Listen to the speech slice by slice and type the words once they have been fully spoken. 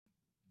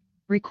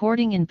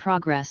Recording in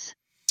progress.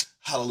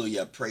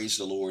 Hallelujah. Praise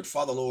the Lord.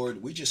 Father,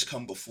 Lord, we just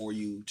come before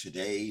you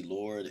today,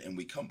 Lord, and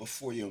we come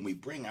before you and we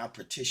bring our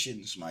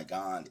petitions, my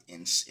God,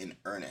 in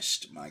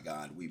earnest, my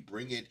God. We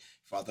bring it,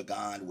 Father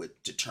God,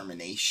 with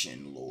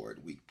determination,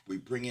 Lord. We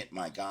bring it,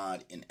 my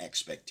God, in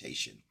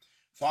expectation.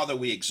 Father,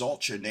 we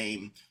exalt your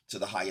name to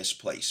the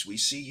highest place. We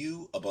see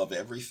you above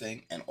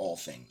everything and all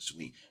things.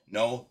 We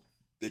know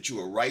that you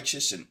are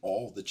righteous in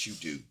all that you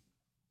do.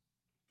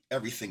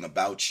 Everything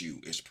about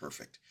you is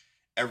perfect.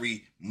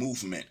 Every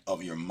movement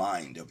of your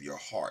mind, of your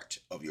heart,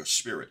 of your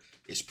spirit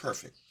is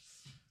perfect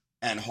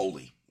and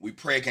holy. We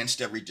pray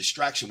against every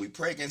distraction. We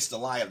pray against the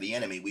lie of the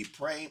enemy. We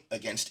pray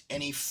against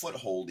any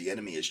foothold the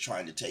enemy is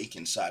trying to take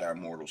inside our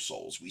mortal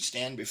souls. We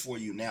stand before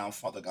you now,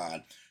 Father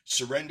God,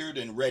 surrendered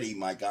and ready,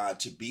 my God,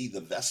 to be the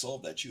vessel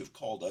that you have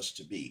called us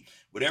to be.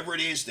 Whatever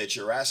it is that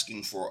you're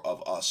asking for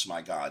of us,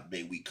 my God,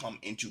 may we come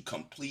into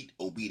complete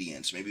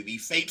obedience. May we be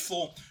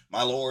faithful,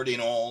 my Lord,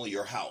 in all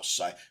your house.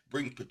 I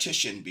bring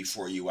petition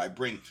before you. I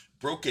bring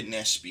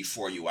brokenness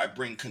before you. I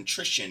bring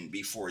contrition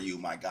before you,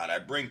 my God. I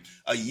bring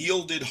a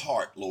yielded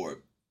heart,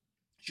 Lord.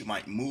 You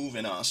might move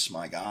in us,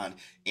 my God,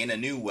 in a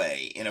new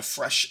way, in a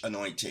fresh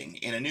anointing,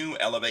 in a new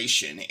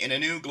elevation, in a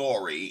new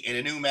glory, in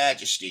a new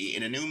majesty,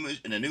 in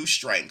a new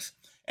strength,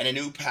 and a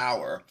new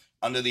power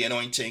under the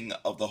anointing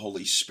of the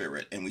Holy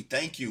Spirit. And we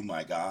thank you,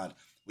 my God.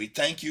 We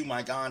thank you,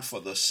 my God, for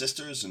the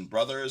sisters and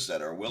brothers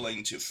that are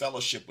willing to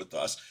fellowship with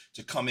us,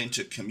 to come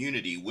into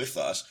community with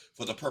us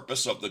for the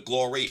purpose of the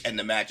glory and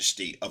the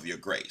majesty of your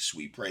grace.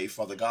 We pray,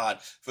 Father God,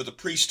 for the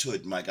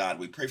priesthood, my God.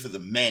 We pray for the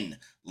men,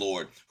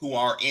 Lord, who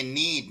are in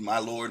need, my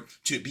Lord,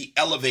 to be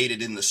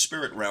elevated in the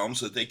spirit realm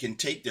so that they can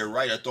take their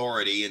right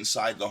authority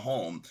inside the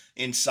home,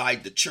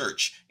 inside the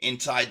church,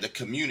 inside the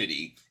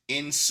community,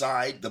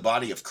 inside the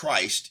body of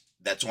Christ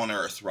that's on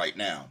earth right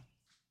now.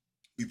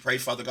 We pray,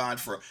 Father God,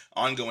 for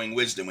ongoing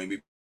wisdom.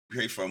 We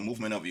pray for a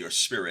movement of your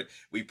spirit.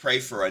 We pray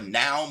for a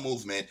now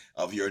movement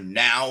of your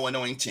now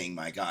anointing,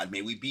 my God.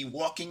 May we be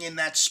walking in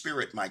that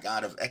spirit, my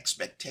God, of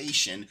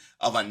expectation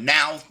of a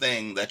now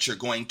thing that you're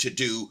going to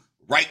do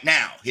right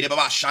now.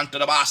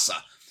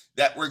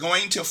 That we're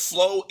going to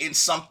flow in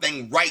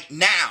something right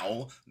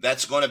now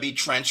that's going to be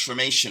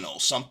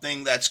transformational,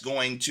 something that's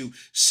going to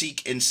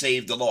seek and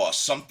save the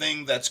lost,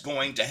 something that's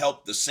going to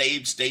help the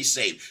saved stay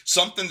saved,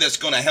 something that's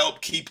going to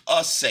help keep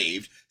us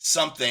saved,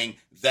 something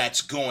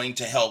that's going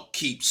to help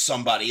keep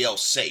somebody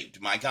else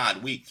saved. My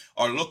God, we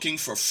are looking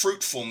for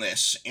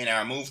fruitfulness in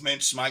our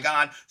movements, my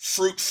God,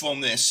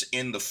 fruitfulness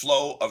in the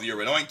flow of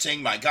your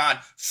anointing, my God,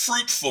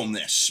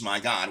 fruitfulness, my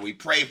God. We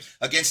pray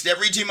against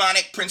every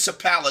demonic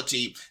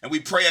principality, and we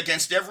pray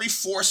against every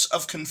force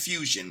of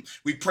confusion.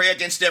 We pray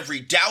against every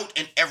doubt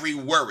and every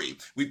worry.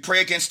 We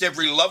pray against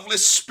every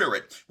loveless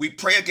spirit. We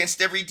pray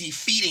against every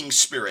defeating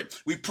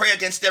spirit. We pray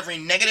against every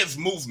negative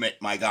movement,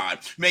 my God.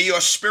 May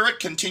your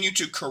spirit continue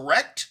to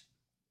correct,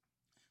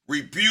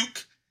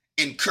 rebuke,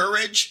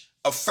 encourage,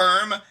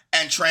 affirm,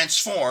 and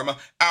transform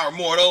our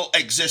mortal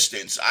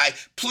existence. I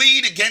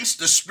plead against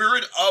the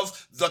spirit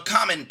of the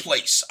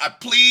commonplace. I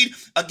plead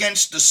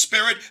against the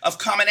spirit of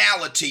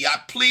commonality.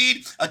 I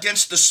plead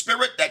against the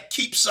spirit that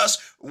keeps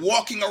us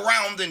walking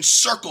around in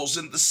circles,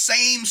 in the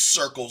same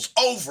circles,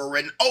 over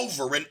and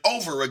over and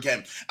over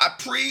again. I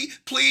plead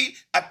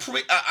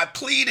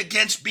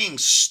against being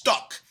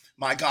stuck,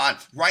 my God,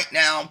 right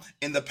now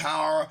in the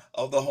power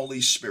of the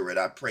Holy Spirit.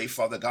 I pray,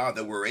 Father God,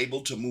 that we're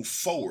able to move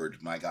forward,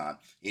 my God,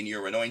 in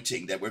your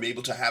anointing, that we're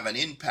able to have an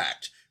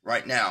impact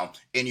right now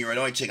in your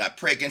anointing. I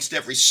pray against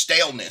every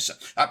staleness.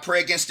 I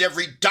pray against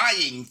every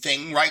dying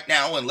thing right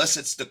now, unless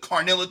it's the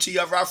carnality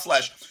of our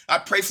flesh. I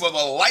pray for the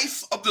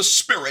life of the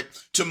Spirit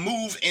to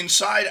move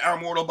inside our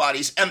mortal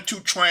bodies and to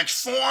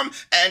transform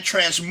and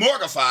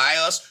transmortify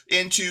us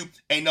into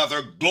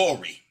another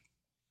glory.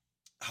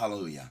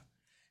 Hallelujah.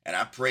 And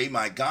I pray,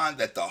 my God,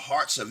 that the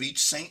hearts of each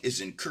saint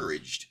is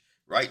encouraged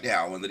right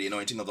now under the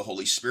anointing of the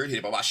Holy Spirit.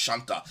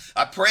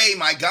 I pray,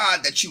 my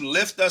God, that you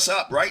lift us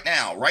up right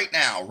now, right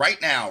now,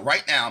 right now,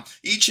 right now.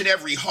 Each and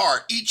every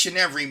heart, each and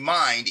every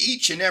mind,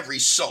 each and every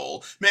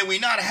soul. May we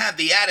not have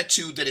the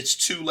attitude that it's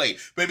too late.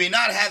 May we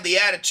not have the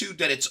attitude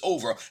that it's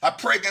over. I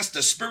pray against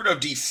the spirit of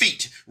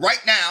defeat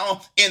right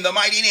now in the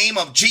mighty name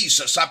of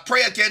Jesus. I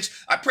pray against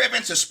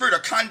the spirit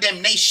of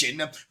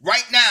condemnation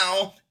right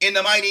now in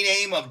the mighty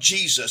name of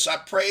Jesus. I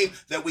pray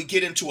that we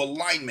get into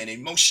alignment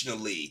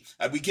emotionally,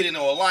 we get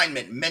into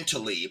alignment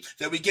mentally,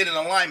 that we get in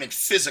alignment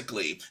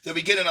physically, that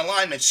we get in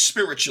alignment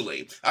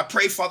spiritually. I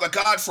pray, Father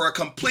God, for a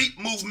complete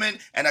movement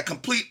and a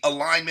complete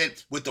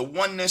alignment with the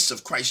oneness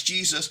of Christ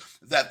Jesus,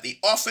 that the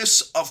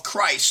office of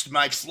Christ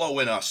might flow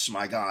in us,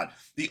 my God.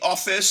 The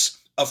office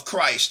of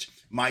Christ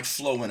might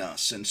flow in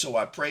us. And so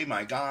I pray,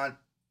 my God,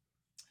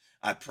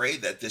 I pray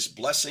that this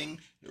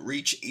blessing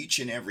reach each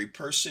and every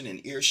person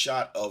in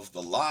earshot of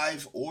the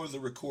live or the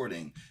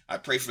recording. I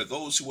pray for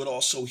those who would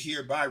also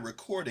hear by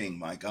recording,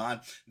 my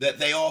God, that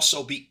they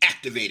also be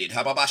activated.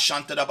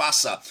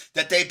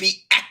 That they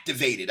be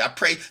activated. I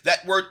pray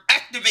that word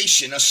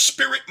activation, a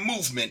spirit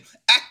movement,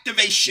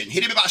 activation.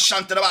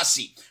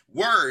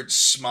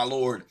 Words, my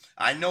Lord,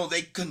 I know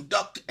they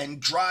conduct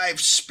and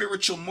drive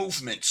spiritual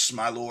movements,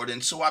 my Lord.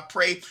 And so I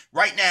pray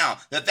right now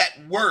that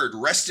that word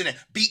rest in it,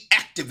 be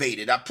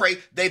activated. I pray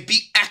they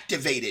be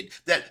activated,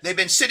 that they've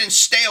been sitting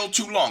stale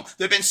too long.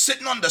 They've been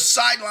sitting on the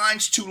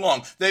sidelines too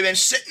long. They've been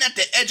sitting at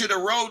the edge of the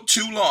road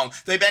too long.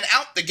 They've been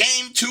out the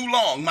game too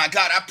long. My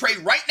God, I pray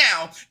right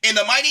now in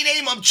the mighty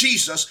name of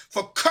Jesus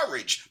for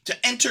courage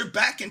to enter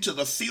back into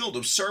the field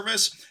of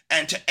service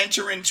and to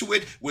enter into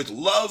it with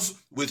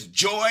love, with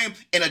joy,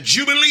 in a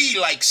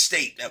Jubilee-like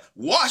state,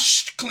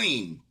 washed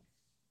clean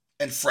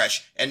and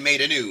fresh and made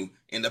anew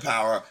in the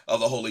power of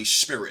the Holy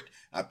Spirit.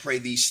 I pray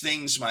these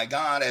things, my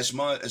God, as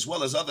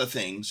well as other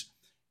things,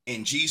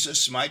 in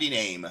Jesus' mighty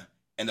name.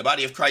 And the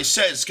body of Christ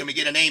says, can we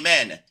get an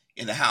amen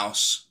in the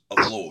house of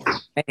the Lord?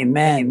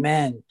 Amen.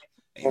 Amen.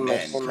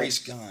 Amen. Praise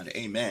God.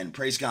 Amen.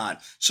 Praise God.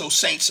 So,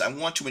 saints, I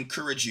want to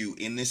encourage you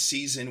in this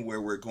season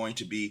where we're going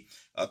to be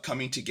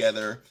coming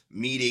together,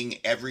 meeting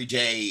every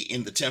day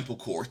in the temple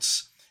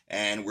courts,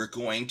 and we're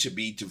going to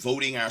be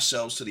devoting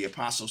ourselves to the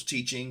apostles'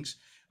 teachings.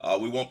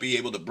 We won't be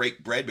able to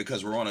break bread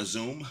because we're on a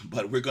Zoom,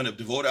 but we're going to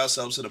devote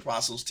ourselves to the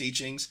apostles'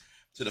 teachings,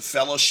 to the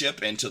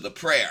fellowship, and to the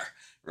prayer,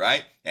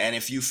 right? And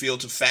if you feel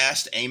to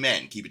fast,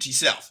 amen. Keep it to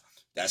yourself.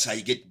 That's how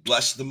you get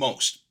blessed the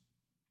most.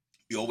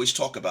 You always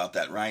talk about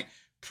that, right?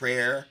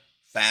 Prayer,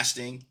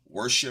 fasting,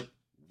 worship,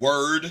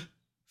 word,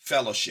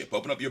 fellowship.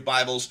 Open up your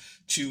Bibles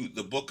to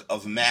the book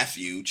of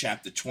Matthew,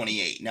 chapter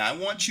 28. Now, I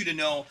want you to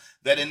know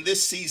that in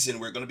this season,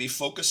 we're going to be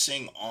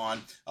focusing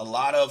on a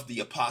lot of the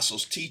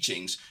apostles'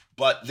 teachings,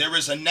 but there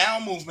is a now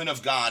movement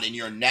of God in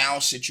your now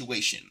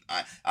situation.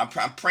 I'm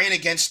praying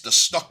against the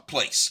stuck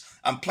place.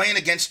 I'm praying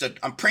against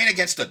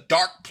a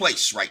dark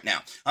place right now.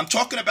 I'm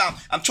talking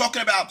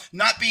about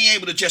not being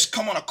able to just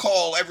come on a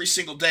call every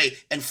single day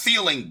and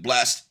feeling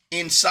blessed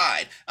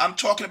inside. I'm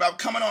talking about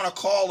coming on a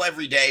call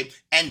every day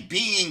and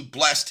being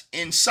blessed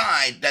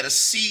inside, that a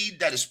seed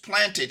that is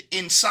planted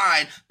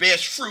inside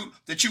bears fruit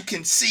that you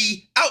can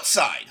see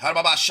outside.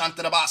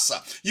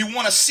 You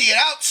want to see it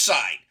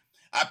outside.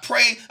 I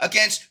pray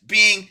against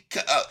being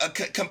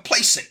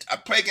complacent. I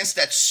pray against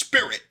that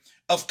spirit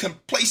of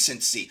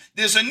complacency.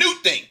 There's a new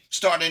thing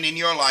starting in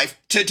your life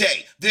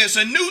today. There's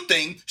a new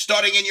thing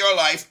starting in your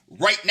life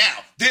right now.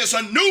 There's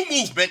a new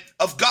movement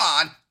of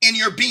God in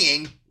your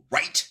being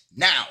right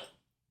now.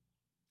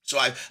 So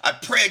I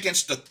pray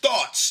against the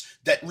thoughts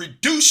that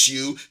reduce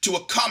you to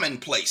a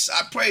commonplace.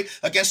 I pray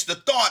against the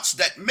thoughts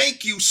that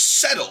make you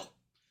settle.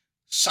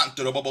 I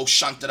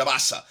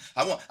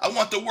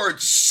want the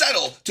word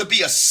settle to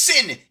be a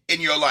sin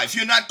in your life.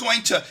 You're not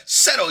going to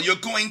settle. You're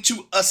going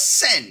to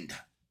ascend.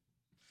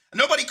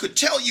 Nobody could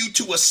tell you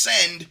to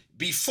ascend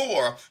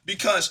before,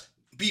 because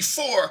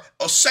before,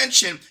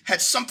 ascension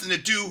had something to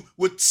do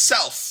with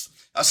self.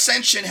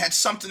 Ascension had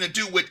something to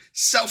do with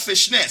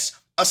selfishness.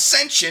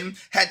 Ascension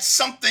had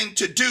something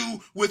to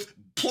do with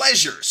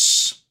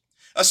pleasures.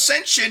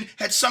 Ascension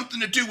had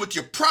something to do with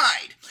your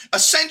pride.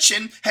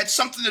 Ascension had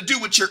something to do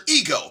with your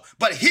ego.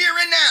 But here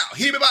and now,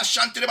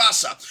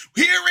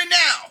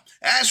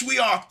 as we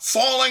are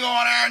falling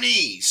on our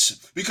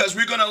knees, because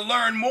we're going to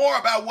learn more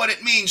about what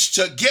it means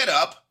to get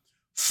up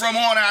from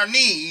on our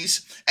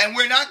knees, and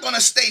we're not going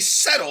to stay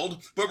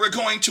settled, but we're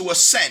going to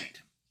ascend.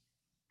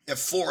 There are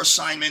 4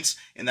 assignments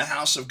in the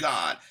house of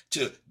God: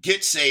 to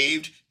get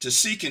saved, to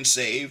seek and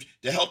saved,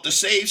 to help the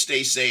saved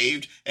stay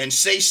saved, and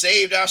stay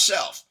saved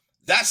ourselves.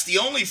 That's the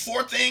only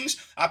 4 things.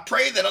 I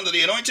pray that under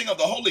the anointing of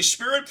the Holy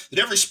Spirit, that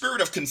every spirit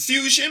of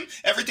confusion,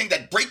 everything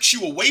that breaks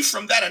you away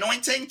from that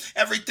anointing,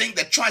 everything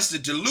that tries to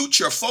dilute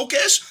your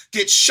focus,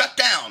 gets shut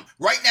down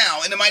right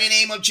now in the mighty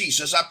name of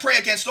Jesus. I pray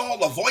against all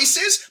the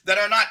voices that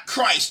are not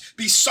Christ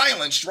be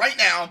silenced right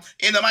now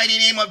in the mighty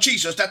name of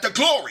Jesus. That the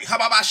glory,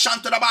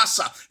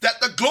 that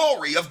the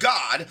glory of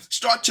God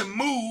start to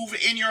move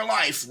in your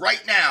life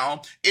right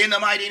now in the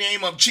mighty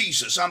name of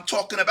Jesus. I'm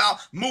talking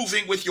about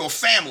moving with your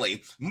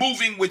family,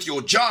 moving with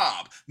your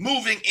job,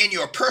 moving in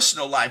your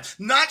personal life,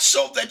 not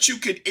so that you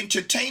could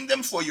entertain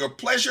them for your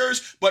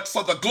pleasures, but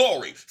for the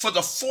glory, for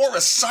the 4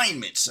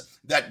 assignments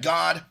that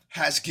God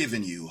has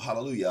given you.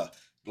 Hallelujah.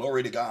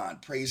 Glory to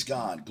God. Praise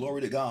God.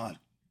 Glory to God.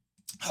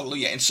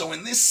 Hallelujah. And so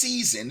in this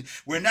season,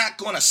 we're not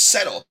going to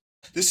settle.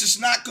 This is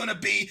not going to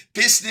be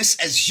business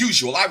as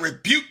usual. I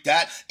rebuke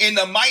that in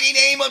the mighty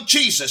name of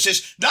Jesus.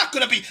 It's not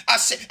going to be, I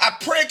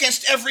pray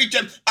against I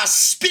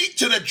speak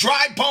to the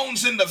dry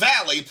bones in the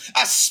valley.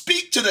 I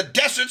speak to the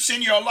deserts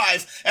in your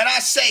life. And I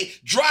say,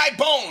 dry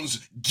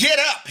bones, get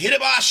up.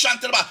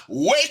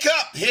 Wake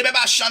up.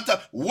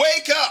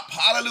 Wake up.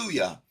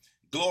 Hallelujah.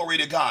 Glory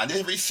to God.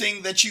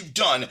 Everything that you've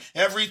done,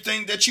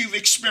 everything that you've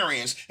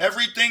experienced,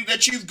 everything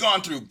that you've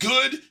gone through,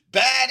 good,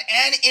 bad,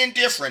 and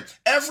indifferent,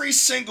 every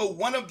single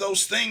one of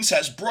those things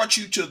has brought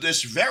you to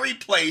this very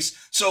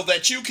place so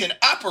that you can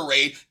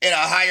operate in a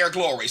higher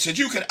glory, so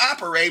you can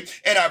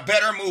operate in a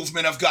better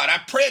movement of God. I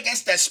pray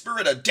against that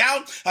spirit of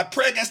doubt. I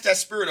pray against that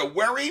spirit of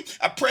worry.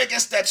 I pray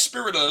against that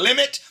spirit of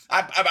limit.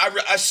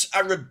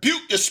 I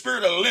rebuke the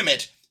spirit of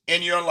limit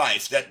in your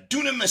life, that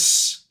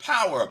dunamis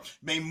power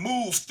may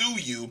move through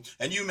you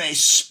and you may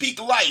speak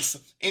life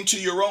into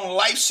your own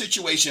life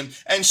situation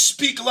and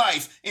speak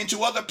life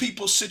into other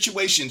people's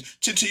situations,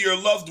 to your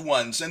loved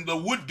ones and the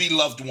would-be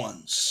loved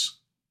ones.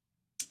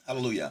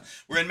 Hallelujah.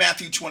 We're in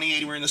Matthew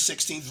 28, we're in the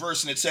 16th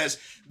verse, and it says,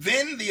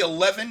 "Then the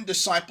 11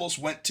 disciples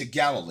went to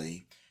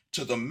Galilee,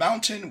 to the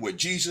mountain where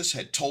Jesus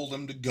had told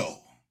them to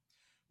go.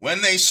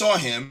 When they saw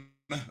him,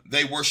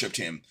 they worshiped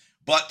him,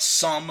 but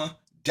some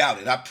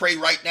doubted." I pray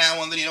right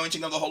now under the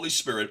anointing of the Holy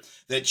Spirit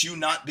that you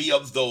not be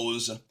of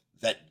those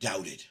that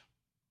doubted.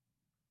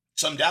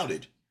 Some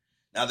doubted.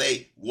 Now,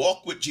 they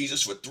walked with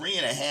Jesus for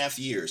 3.5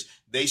 years.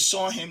 They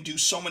saw him do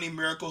so many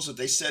miracles that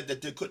they said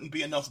that there couldn't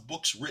be enough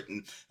books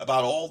written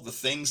about all the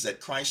things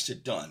that Christ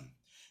had done.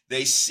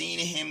 They seen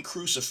him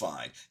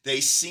crucified.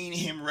 They seen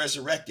him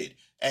resurrected.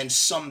 And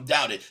some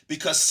doubted,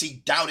 because see,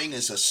 doubting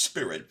is a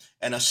spirit,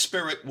 and a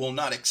spirit will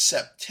not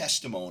accept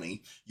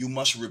testimony. You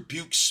must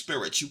rebuke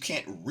spirits. You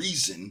can't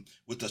reason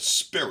with a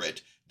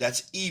spirit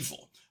that's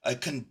evil. A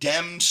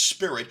condemned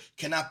spirit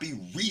cannot be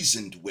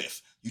reasoned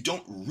with. You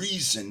don't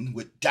reason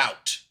with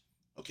doubt,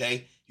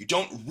 okay? You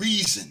don't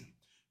reason.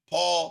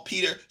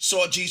 Peter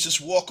saw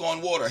Jesus walk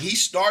on water. He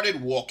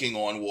started walking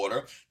on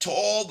water. To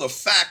all the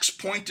facts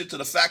pointed to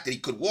the fact that he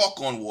could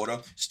walk on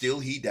water. Still,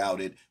 he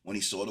doubted when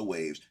he saw the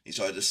waves. He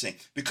started to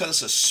sink. Because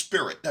it's a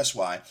spirit. That's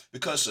why.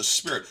 Because it's a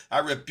spirit. I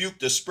rebuke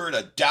the spirit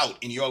of doubt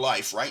in your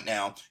life right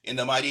now in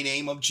the mighty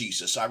name of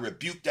Jesus. I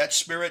rebuke that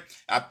spirit.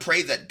 I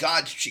pray that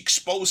God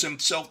expose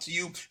himself to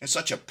you in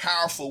such a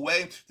powerful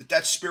way that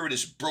that spirit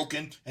is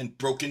broken and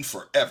broken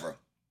forever.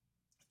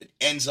 It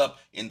ends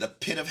up in the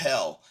pit of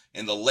hell,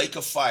 in the lake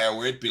of fire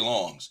where it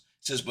belongs.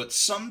 It says, "But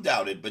some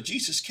doubted, but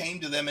Jesus came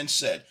to them and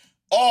said,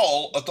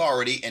 'All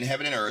authority in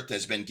heaven and earth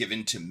has been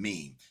given to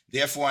me.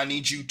 Therefore, I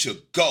need you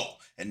to go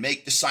and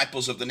make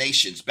disciples of the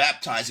nations,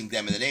 baptizing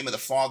them in the name of the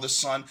Father,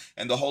 Son,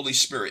 and the Holy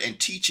Spirit, and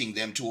teaching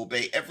them to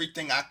obey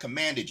everything I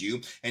commanded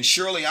you. And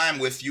surely I am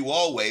with you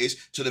always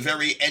to the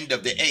very end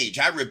of the age.'"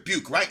 I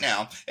rebuke right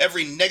now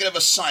every negative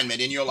assignment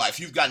in your life.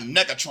 You've got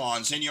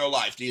negatrons in your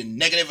life, the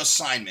negative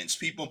assignments,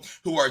 people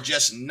who are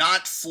just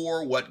not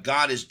for what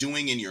God is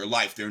doing in your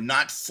life. They're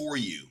not for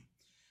you.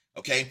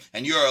 Okay,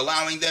 and you're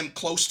allowing them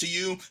close to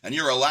you, and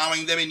you're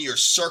allowing them in your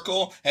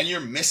circle, and you're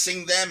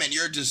missing them, and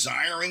you're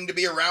desiring to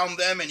be around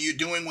them, and you're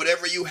doing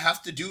whatever you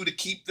have to do to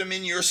keep them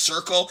in your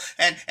circle.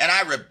 And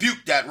I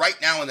rebuke that right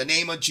now in the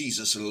name of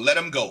Jesus. Let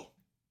them go.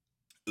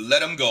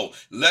 Let them go.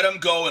 Let them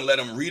go, and let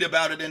them read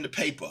about it in the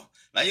paper.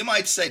 Now, you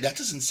might say, that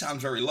doesn't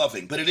sound very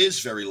loving, but it is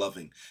very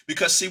loving.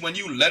 Because, see, when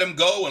you let them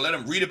go and let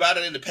them read about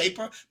it in the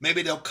paper,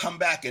 maybe they'll come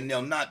back and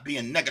they'll not be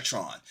a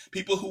negatron.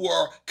 People who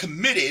are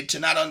committed to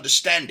not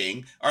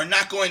understanding are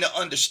not going to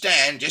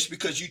understand just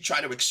because you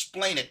try to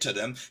explain it to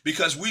them,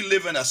 because we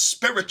live in a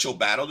spiritual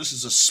battle. This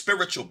is a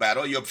spiritual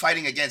battle. You're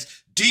fighting against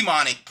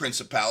demonic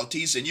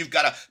principalities, and you've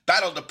got to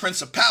battle the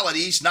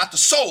principalities, not the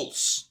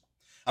souls.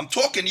 I'm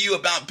talking to you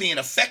about being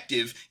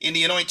effective in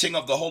the anointing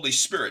of the Holy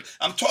Spirit.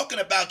 I'm talking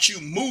about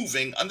you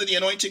moving under the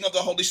anointing of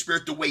the Holy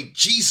Spirit the way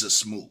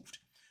Jesus moved.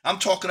 I'm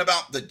talking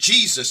about the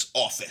Jesus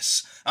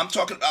office. I'm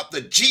talking about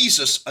the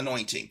Jesus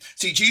anointing.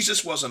 See,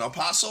 Jesus was an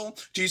apostle.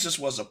 Jesus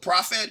was a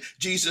prophet.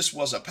 Jesus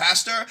was a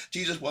pastor.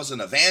 Jesus was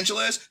an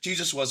evangelist.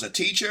 Jesus was a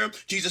teacher.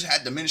 Jesus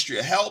had the ministry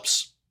of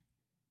helps.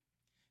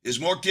 There's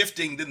more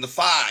gifting than the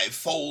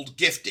fivefold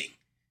gifting.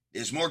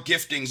 There's more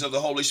giftings of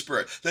the Holy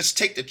Spirit. Let's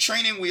take the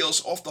training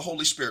wheels off the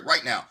Holy Spirit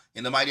right now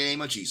in the mighty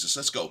name of Jesus.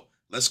 Let's go.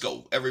 Let's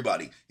go,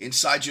 everybody.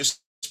 Inside your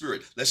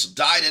spirit. Let's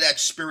die to that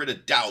spirit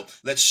of doubt.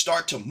 Let's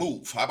start to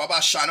move. I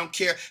don't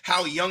care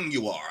how young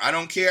you are. I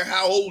don't care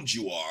how old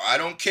you are. I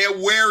don't care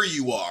where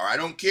you are. I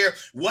don't care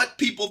what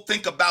people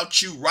think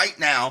about you right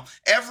now.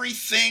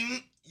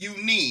 Everything you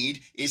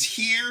need is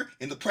here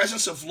in the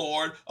presence of the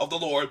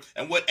Lord,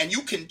 and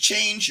you can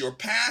change your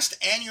past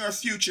and your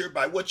future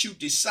by what you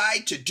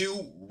decide to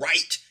do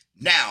right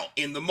now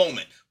in the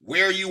moment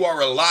where you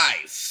are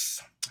alive.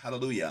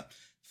 Hallelujah.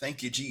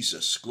 Thank you,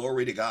 Jesus.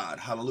 Glory to God.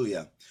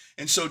 Hallelujah.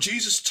 And so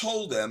Jesus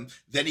told them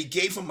that he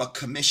gave them a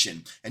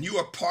commission, and you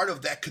are part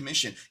of that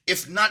commission.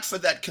 If not for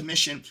that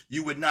commission,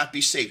 you would not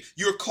be saved.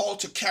 You're called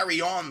to carry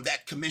on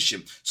that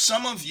commission.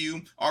 Some of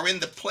you are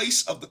in the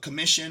place of the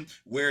commission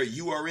where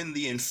you are in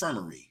the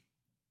infirmary,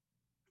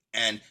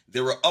 and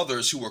there are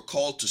others who are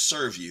called to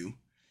serve you.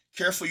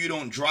 Careful you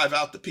don't drive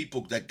out the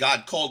people that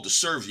God called to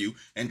serve you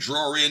and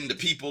draw in the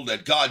people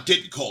that God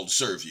didn't call to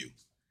serve you.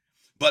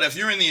 But if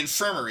you're in the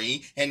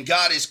infirmary and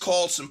God has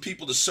called some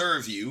people to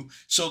serve you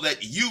so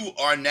that you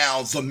are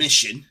now the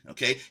mission,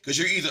 okay? Because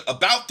you're either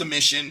about the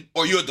mission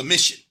or you're the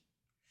mission.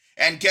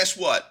 And guess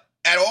what?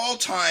 At all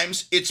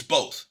times, it's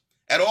both.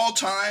 At all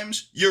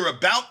times, you're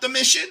about the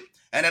mission,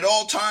 and at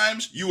all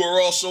times, you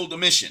are also the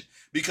mission.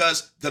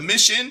 Because the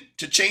mission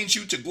to change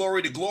you to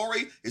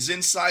glory is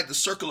inside the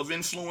circle of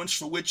influence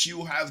for which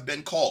you have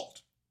been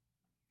called.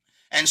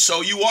 And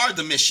so you are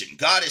the mission.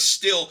 God is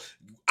still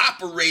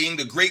operating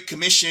the Great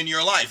Commission in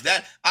your life.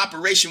 That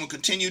operation will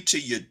continue to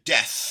your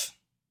death.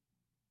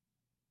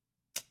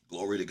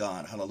 Glory to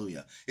God.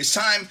 Hallelujah. It's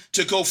time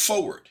to go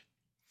forward.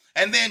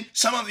 And then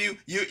some of you,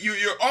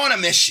 you're on a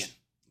mission.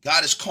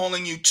 God is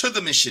calling you to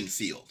the mission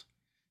field,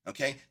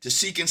 okay, to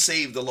seek and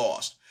save the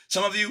lost.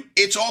 Some of you,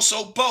 it's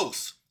also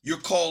both. You're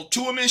called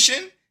to a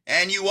mission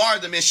and you are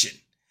the mission.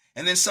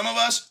 And then some of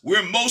us,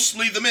 we're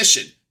mostly the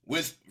mission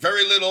with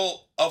very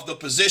little of the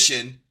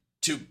position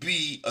to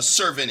be a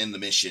servant in the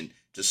mission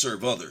to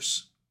serve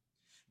others.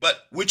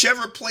 But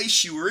whichever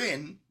place you are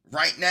in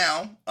right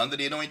now, under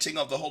the anointing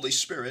of the Holy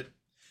Spirit,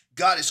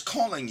 God is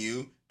calling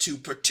you to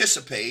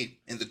participate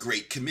in the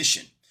Great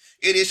Commission.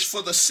 It is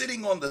for the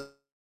sitting on the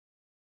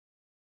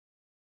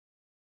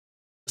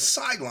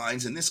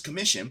sidelines in this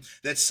commission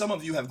that some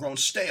of you have grown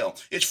stale.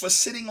 It's for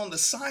sitting on the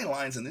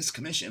sidelines in this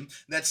commission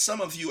that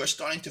some of you are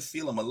starting to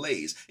feel a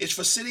malaise. It's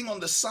for sitting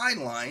on the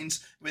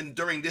sidelines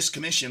during this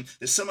commission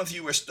that some of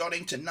you are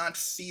starting to not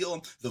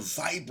feel the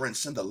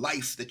vibrance and the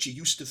life that you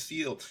used to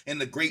feel in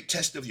the great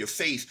test of your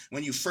faith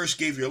when you first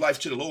gave your life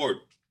to the Lord.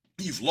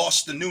 You've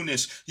lost the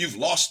newness. You've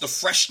lost the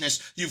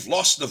freshness. You've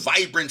lost the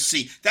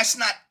vibrancy. That's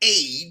not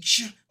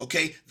age,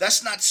 okay?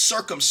 That's not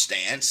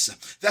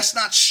circumstance. That's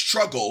not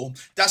struggle.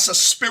 That's a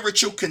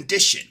spiritual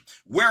condition.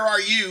 Where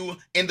are you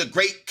in the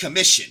Great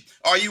Commission?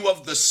 Are you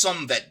of the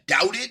some that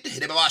doubted?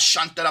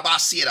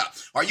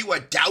 Are you a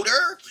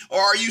doubter? Or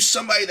are you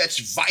somebody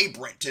that's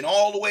vibrant and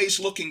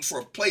always looking for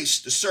a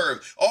place to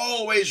serve,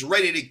 always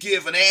ready to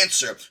give an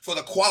answer for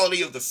the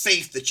quality of the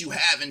faith that you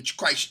have in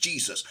Christ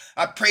Jesus?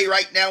 I pray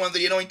right now in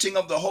the anointing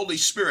of the Holy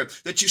Spirit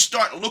that you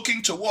start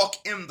looking to walk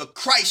in the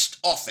Christ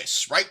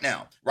office right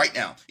now,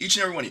 each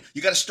and every one of you.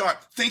 You got to start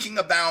thinking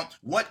about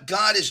what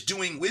God is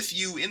doing with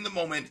you in the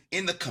moment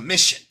in the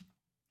commission.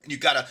 And you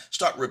got to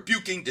start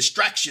rebuking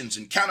distractions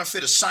and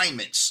counterfeit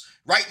assignments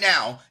right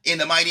now in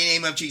the mighty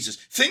name of Jesus.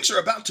 Things are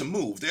about to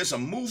move. There's a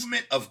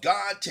movement of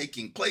God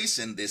taking place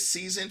in this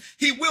season.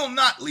 He will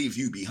not leave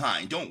you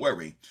behind. Don't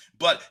worry.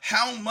 But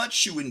how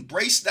much you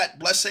embrace that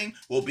blessing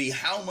will be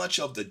how much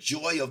of the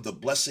joy of the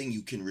blessing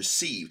you can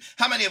receive.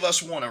 How many of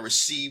us want to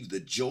receive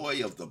the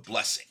joy of the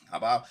blessing? How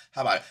about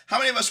it? How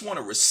many of us want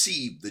to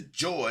receive the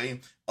joy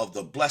of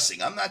the blessing?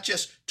 I'm not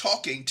just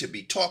talking to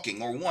be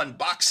talking or one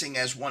boxing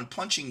as one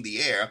punching the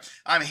air.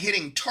 I'm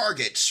hitting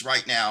targets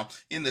right now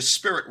in the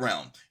spirit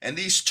realm. And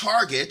these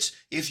targets,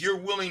 if you're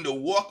willing to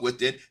walk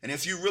with it and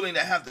if you're willing to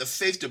have the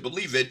faith to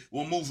believe it,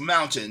 will move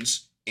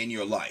mountains in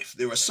your life.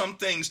 There are some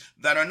things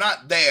that are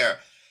not there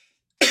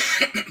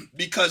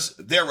because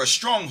they're a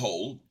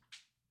stronghold.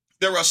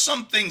 There are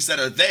some things that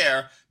are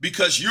there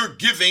because you're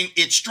giving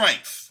it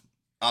strength.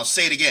 I'll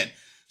say it again.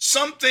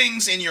 Some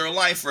things in your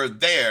life are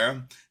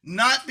there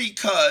not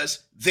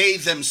because they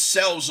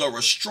themselves are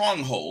a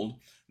stronghold.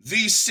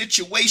 These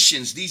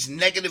situations, these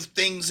negative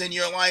things in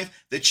your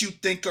life that you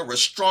think are a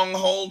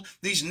stronghold,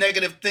 these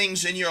negative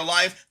things in your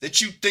life that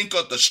you think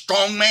are the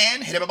strong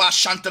man,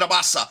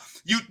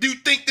 you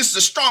think this is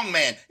a strong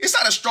man. It's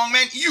not a strong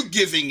man. You're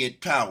giving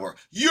it power.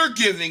 You're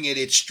giving it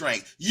its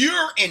strength.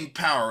 You're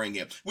empowering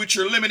it with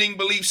your limiting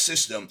belief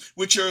system,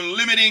 with your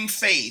limiting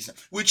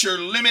faith, with your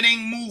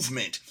limiting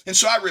movement. And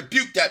so I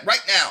rebuke that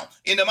right now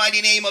in the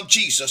mighty name of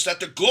Jesus,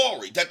 that the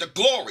glory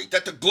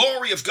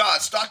of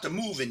God start to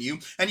move in you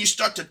and you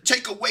start to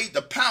take away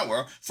the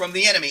power from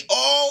the enemy.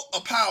 All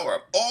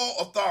power, all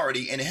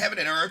authority in heaven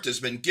and earth has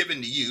been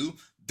given to you.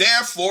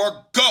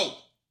 Therefore, go.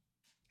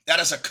 That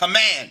is a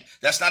command.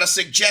 That's not a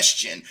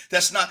suggestion.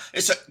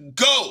 It's a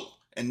go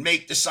and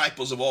make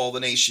disciples of all the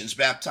nations,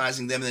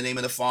 baptizing them in the name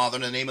of the Father,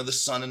 in the name of the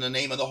Son, in the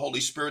name of the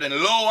Holy Spirit. And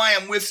lo, I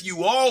am with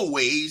you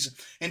always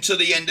until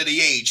the end of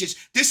the age.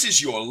 This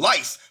is your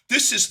life.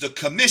 This is the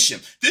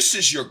commission. This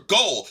is your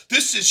goal.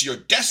 This is your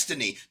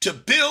destiny, to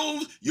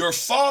build your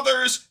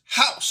Father's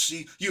house.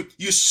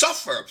 You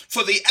suffer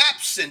for the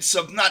absence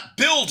of not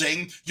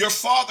building your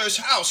Father's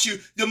house.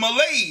 The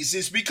malaise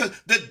is because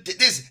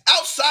this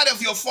outside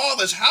of your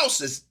Father's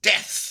house is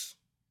death.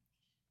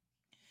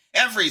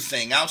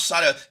 Everything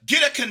outside of,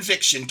 get a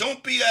conviction.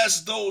 Don't be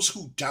as those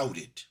who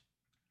doubted.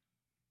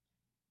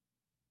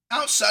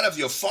 Outside of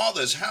your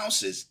Father's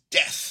house is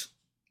death.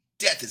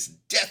 Death is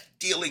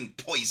death-dealing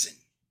poison.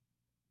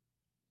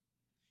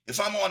 If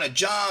I'm on a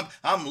job,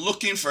 I'm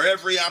looking for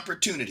every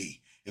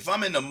opportunity. If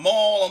I'm in the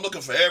mall, I'm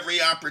looking for every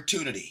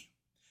opportunity.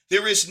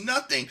 There is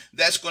nothing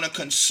that's going to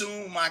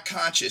consume my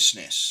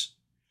consciousness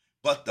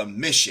but the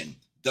mission,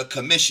 the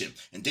commission.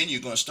 And then you're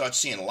going to start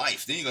seeing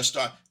life. Then you're going to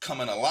start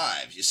coming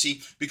alive, you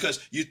see, because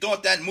you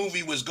thought that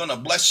movie was going to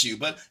bless you,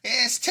 but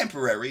it's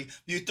temporary.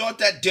 You thought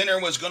that dinner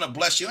was going to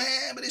bless you,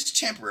 but it's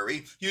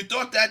temporary. You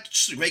thought that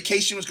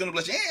vacation was going to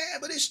bless you,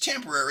 but it's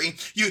temporary.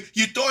 You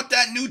thought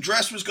that new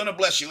dress was going to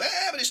bless you,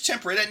 but it's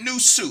temporary. That new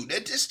suit,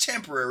 it's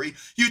temporary.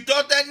 You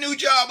thought that new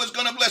job was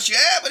going to bless you,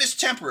 but it's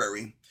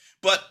temporary.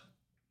 But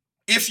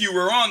if you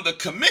were on the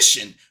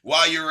commission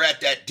while you were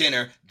at that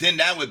dinner, then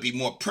that would be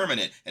more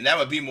permanent, and that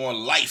would be more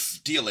life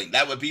dealing.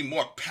 That would be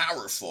more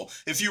powerful.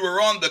 If you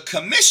were on the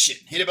commission,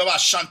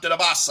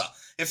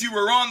 if you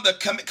were on the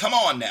come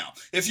on now,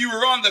 if you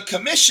were on the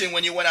commission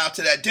when you went out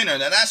to that dinner,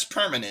 now that's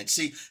permanent.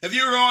 See, if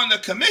you were on the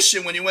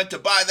commission when you went to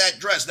buy that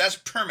dress, that's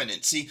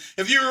permanent. See,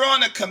 if you were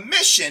on a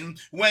commission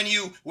when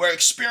you were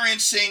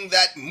experiencing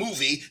that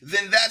movie,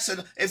 then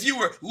if you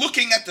were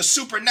looking at the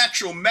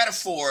supernatural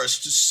metaphors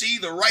to see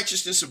the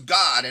righteousness of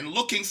God and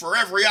looking for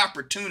every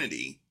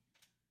opportunity.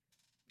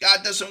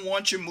 God doesn't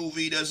want your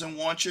movie, doesn't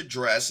want your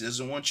dress, he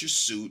doesn't want your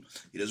suit,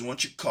 he doesn't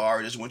want your car,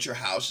 he doesn't want your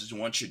house, he doesn't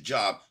want your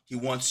job. He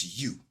wants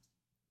you.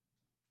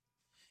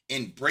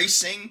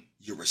 Embracing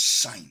your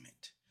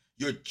assignment.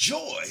 Your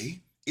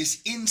joy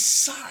is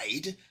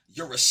inside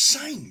your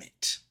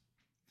assignment.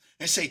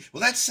 And say,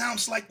 well, that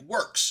sounds like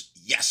works.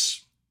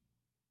 Yes.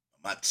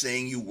 I'm not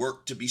saying you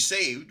work to be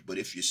saved, but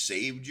if you're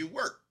saved, you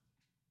work.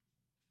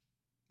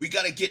 We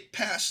got to get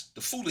past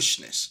the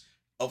foolishness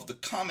of the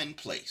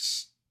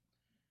commonplace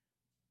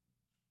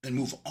and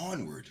move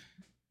onward.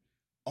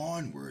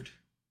 Onward.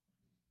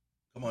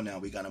 Come on now,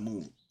 we got to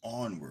move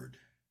onward.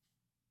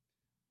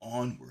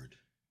 Onward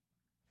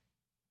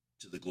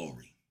to the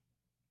glory.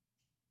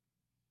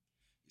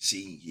 You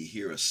see, you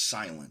hear a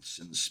silence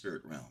in the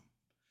spirit realm.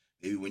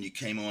 Maybe when you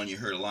came on, you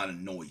heard a lot of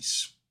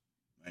noise,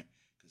 right?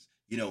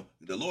 Because,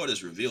 the Lord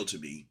has revealed to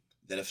me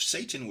that if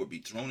Satan would be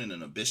thrown in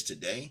an abyss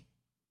today,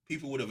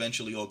 people would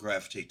eventually all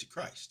gravitate to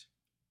Christ.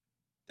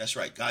 That's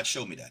right. God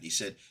showed me that. He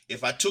said,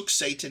 if I took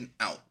Satan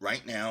out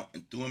right now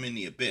and threw him in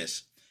the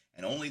abyss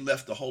and only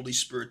left the Holy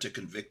Spirit to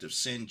convict of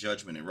sin,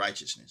 judgment, and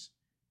righteousness,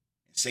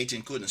 and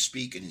Satan couldn't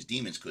speak and his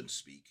demons couldn't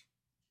speak,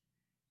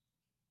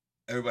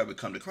 everybody would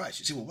come to Christ.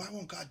 You say, well, why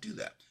won't God do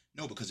that?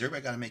 No, because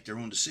everybody got to make their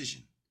own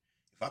decision.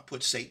 If I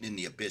put Satan in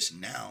the abyss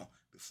now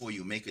before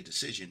you make a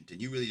decision, then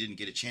you really didn't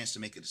get a chance to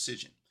make a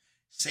decision.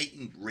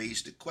 Satan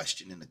raised a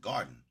question in the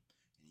garden,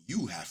 and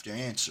you have to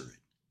answer it.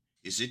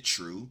 Is it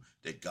true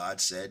that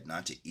God said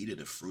not to eat of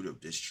the fruit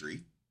of this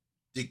tree?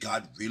 Did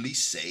God really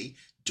say,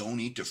 don't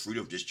eat the fruit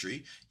of this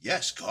tree?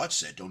 Yes, God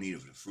said, don't eat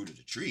of the fruit of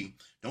the tree.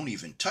 Don't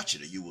even touch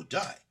it or you will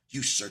die.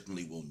 You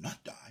certainly will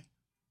not die.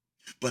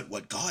 But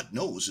what God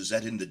knows is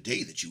that in the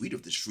day that you eat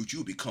of this fruit, you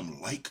will become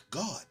like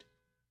God,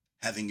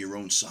 having your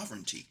own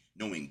sovereignty,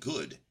 knowing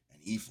good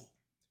and evil.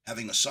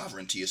 Having a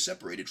sovereignty is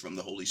separated from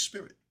the Holy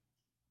Spirit.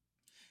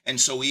 And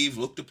so Eve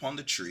looked upon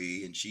the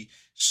tree, and she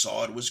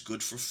saw it was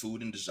good for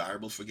food and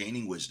desirable for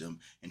gaining wisdom,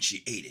 and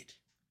she ate it.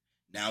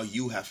 Now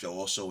you have to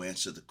also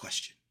answer the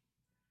question.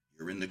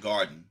 You're in the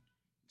garden,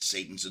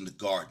 Satan's in the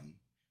garden,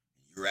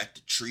 you're at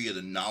the tree of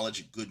the knowledge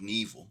of good and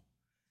evil,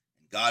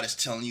 and God is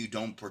telling you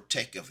don't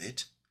partake of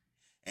it,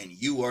 and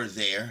you are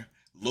there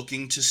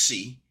looking to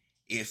see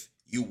if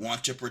you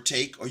want to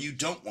partake or you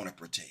don't want to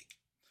partake.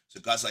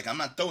 So God's like, I'm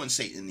not throwing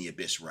Satan in the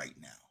abyss right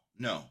now.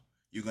 No,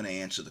 you're going to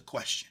answer the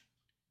question.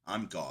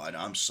 I'm God,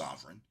 I'm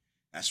sovereign.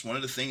 That's one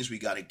of the things we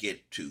got to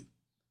get to.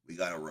 We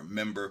got to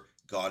remember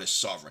God is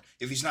sovereign.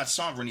 If he's not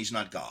sovereign, he's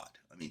not God.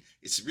 I mean,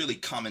 it's really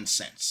common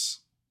sense.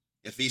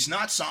 If he's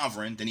not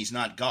sovereign, then he's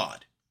not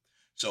God.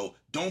 So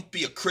don't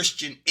be a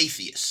Christian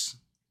atheist.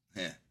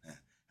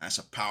 That's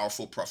a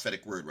powerful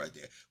prophetic word right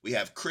there. We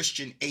have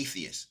Christian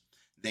atheists.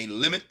 They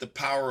limit the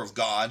power of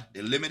God.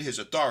 They limit his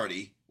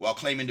authority while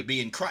claiming to be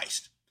in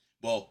Christ.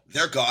 Well,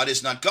 their God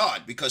is not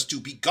God, because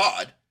to be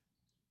God,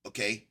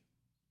 okay,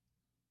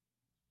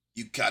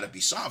 you got to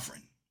be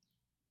sovereign.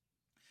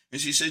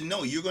 And she said,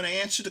 no, you're going to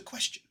answer the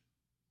question.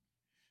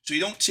 So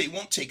you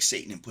won't take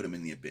Satan and put him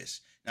in the abyss.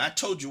 Now, I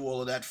told you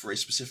all of that for a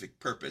specific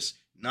purpose,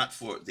 not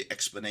for the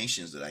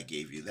explanations that I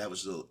gave you. That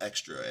was a little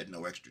extra at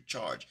no extra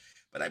charge.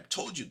 But I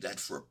told you that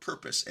for a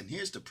purpose. And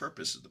here's the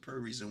purpose, the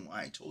reason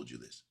why I told you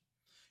this.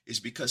 Is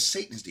because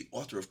Satan is the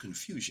author of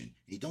confusion.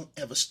 He don't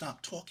ever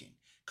stop talking,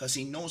 because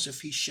he knows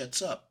if he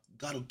shuts up,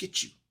 God will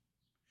get you.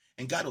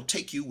 And God will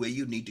take you where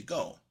you need to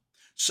go.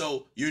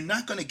 So you're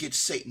not going to get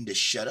Satan to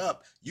shut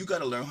up. You got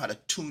to learn how to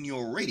tune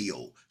your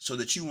radio so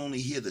that you only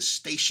hear the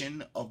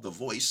station of the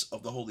voice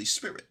of the Holy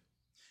Spirit.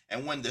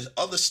 And when the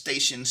other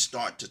stations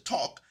start to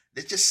talk,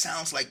 it just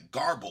sounds like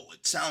garble.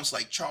 It sounds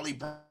like Charlie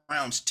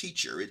Brown's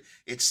teacher.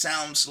 It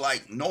sounds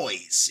like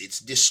noise. It's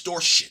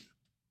distortion.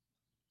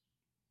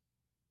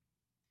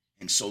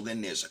 And so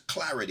then there's a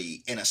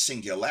clarity and a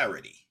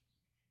singularity.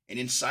 And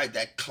inside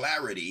that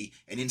clarity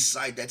and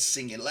inside that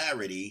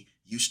singularity,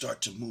 you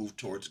start to move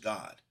towards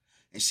God.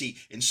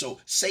 And so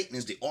Satan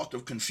is the author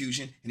of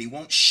confusion, and he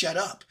won't shut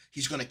up.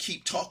 He's going to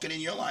keep talking in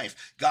your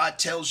life. God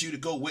tells you to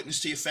go witness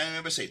to your family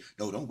member. Say,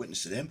 no, don't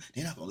witness to them.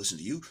 They're not going to listen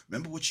to you.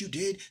 Remember what you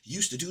did? You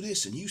used to do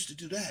this and you used to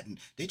do that. And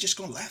they're just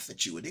going to laugh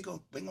at you. And they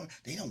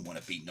don't want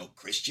to be no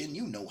Christian.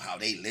 You know how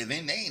they live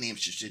in. They ain't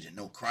interested in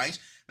no Christ.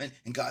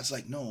 And God's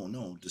like,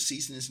 no, the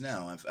season is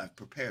now. I've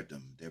prepared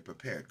them. They're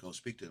prepared. Go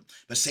speak to them.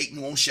 But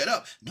Satan won't shut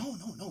up. No,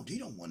 they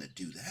don't want to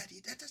do that.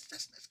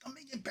 That's going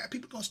to make it bad.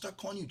 People are going to start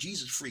calling you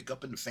Jesus freak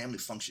up in the family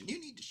function. You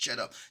need to shut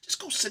up.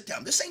 Just go sit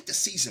down. This ain't the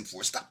season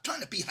for it. Stop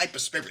trying to be hyper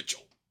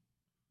spiritual.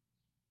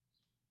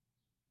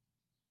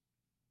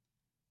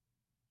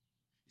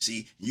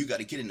 See, you got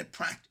to get into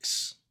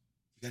practice.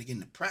 You got to get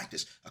into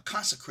practice of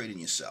consecrating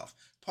yourself.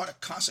 Part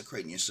of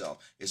consecrating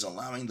yourself is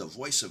allowing the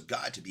voice of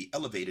God to be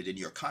elevated in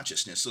your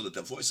consciousness so that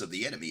the voice of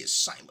the enemy is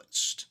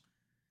silenced.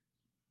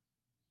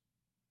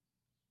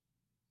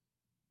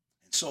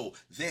 And so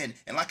then,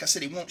 and like I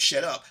said, he won't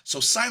shut up. So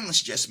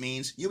silence just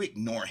means you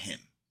ignore him.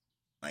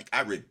 Like,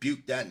 I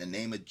rebuke that in the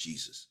name of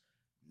Jesus.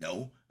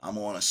 No, I'm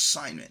on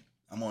assignment.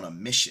 I'm on a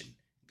mission.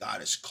 God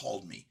has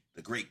called me,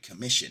 the Great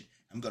Commission.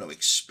 I'm going to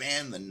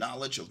expand the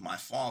knowledge of my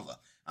Father.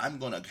 I'm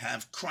going to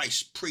have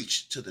Christ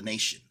preached to the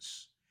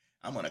nations.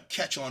 I'm going to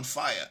catch on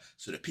fire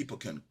so that people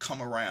can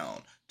come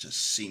around to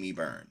see me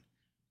burn.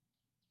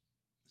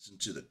 Listen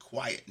to the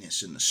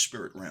quietness in the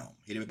spirit realm.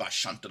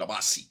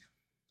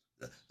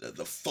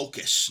 The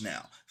focus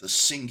now, the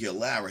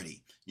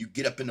singularity. You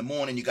get up in the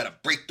morning, you got to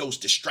break those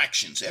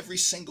distractions. Every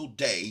single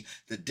day,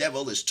 the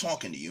devil is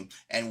talking to you,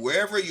 and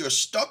wherever you're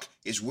stuck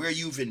is where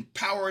you've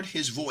empowered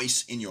his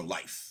voice in your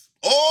life.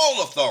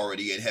 All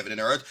authority in heaven and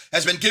earth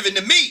has been given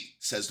to me,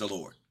 says the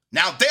Lord.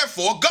 Now,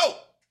 therefore, go.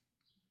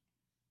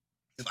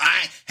 If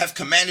I have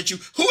commanded you,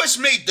 who has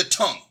made the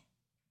tongue?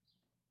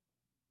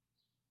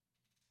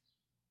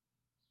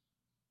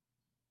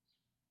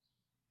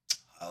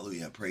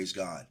 Hallelujah, praise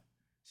God.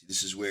 See,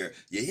 this is where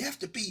you have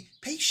to be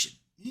patient.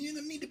 You're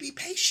going to need to be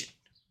patient.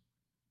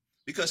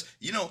 Because,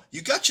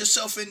 you got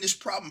yourself in this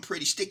problem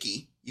pretty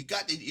sticky. You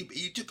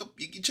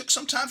took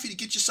some time for you to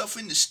get yourself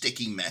in this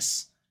sticky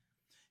mess.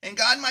 And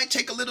God might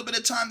take a little bit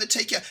of time to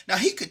take you out. Now,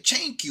 he could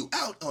change you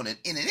out on it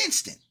in an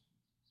instant.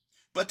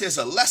 But there's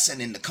a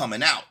lesson in the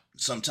coming out.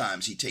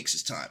 Sometimes he takes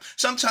his time.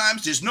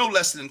 Sometimes there's no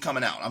lesson in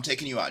coming out. I'm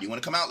taking you out. You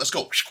want to come out? Let's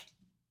go. And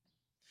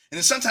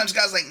then sometimes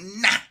God's like,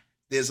 nah,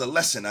 there's a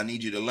lesson I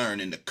need you to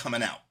learn in the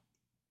coming out.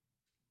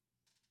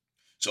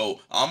 So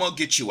I'm going to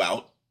get you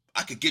out.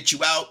 I could get you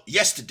out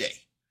yesterday,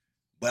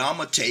 but I'm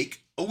going to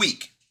take a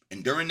week.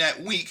 And during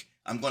that week,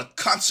 I'm going to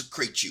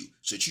consecrate you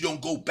so that you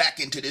don't go back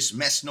into this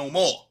mess no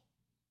more.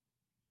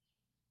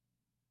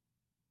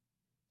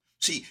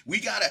 See, we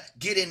got to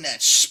get in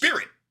that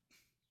spirit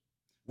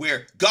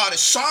where God is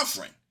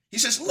sovereign. He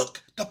says,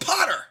 look, the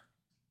potter.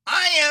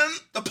 I am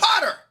the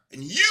potter,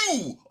 and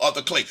you are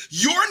the clay.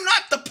 You're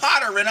not the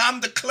potter, and I'm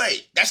the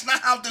clay. That's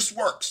not how this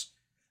works.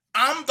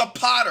 I'm the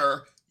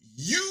potter.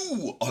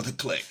 You are the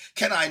clay.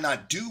 Can I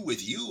not do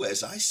with you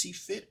as I see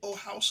fit, O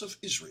house of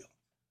Israel?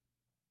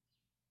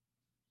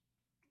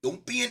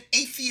 Don't be an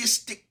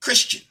atheistic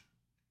Christian.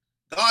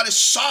 God is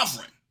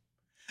sovereign.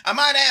 I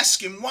might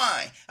ask him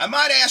why. I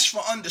might ask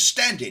for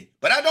understanding,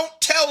 but I don't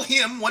tell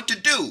him what to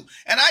do,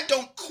 and I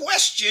don't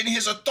question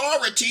his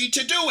authority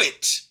to do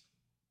it.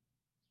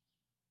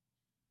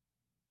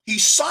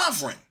 He's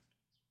sovereign.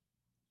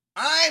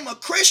 I'm a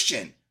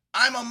Christian.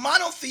 I'm a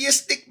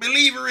monotheistic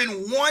believer in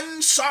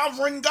one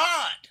sovereign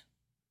God.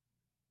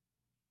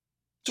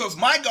 So if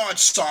my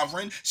God's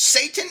sovereign,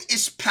 Satan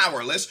is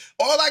powerless.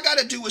 All I got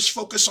to do is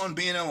focus on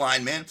being in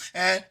alignment,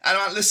 and I'm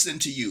not listening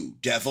to you,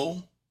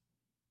 devil.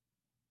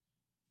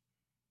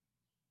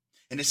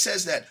 And it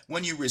says that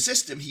when you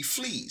resist him, he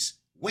flees,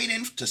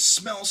 waiting to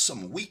smell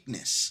some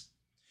weakness.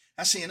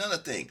 I see another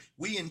thing.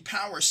 We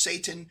empower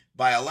Satan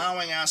by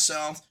allowing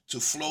ourselves to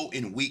flow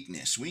in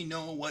weakness. We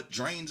know what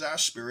drains our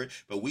spirit,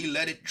 but we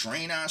let it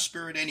drain our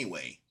spirit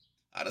anyway,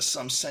 out of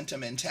some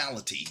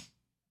sentimentality.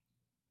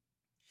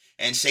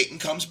 And Satan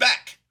comes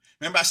back.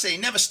 Remember, I say he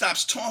never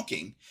stops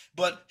talking,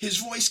 but his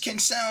voice can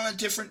sound at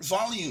different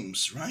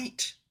volumes,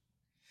 right?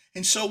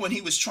 And so when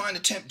he was trying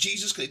to tempt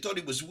Jesus because he thought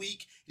he was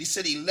weak, he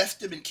said he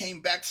left him and came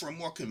back for a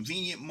more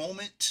convenient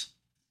moment.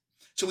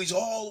 So he's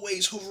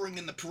always hovering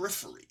in the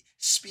periphery,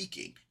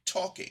 speaking,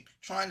 talking,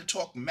 trying to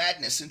talk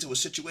madness into a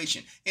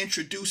situation,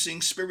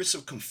 introducing spirits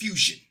of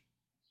confusion.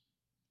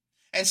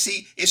 And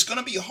see, it's going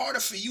to be harder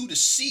for you to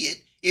see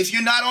it if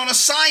you're not on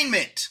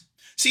assignment.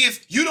 See,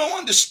 if you don't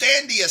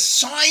understand the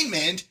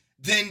assignment,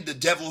 then the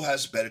devil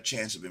has a better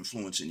chance of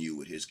influencing you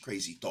with his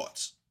crazy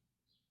thoughts.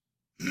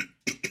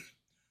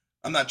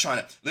 I'm not trying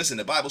to, listen,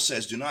 the Bible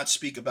says, do not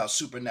speak about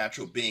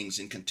supernatural beings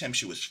in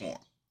contemptuous form.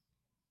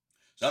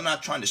 So I'm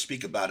not trying to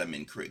speak about them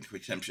in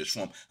contemptuous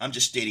form. I'm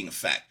just stating a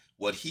fact.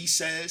 What he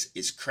says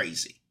is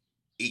crazy.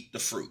 Eat the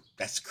fruit.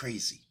 That's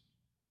crazy.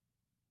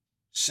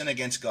 Sin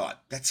against God.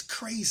 That's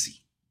crazy.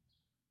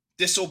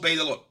 Disobey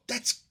the Lord.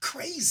 That's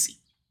crazy.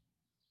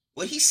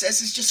 What he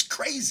says is just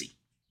crazy.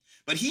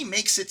 But he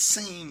makes it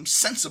seem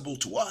sensible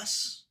to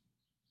us.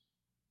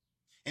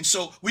 And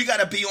so we got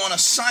to be on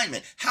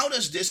assignment. How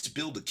does this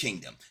build the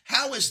kingdom?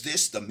 How is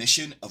this the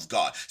mission of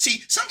God?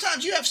 See,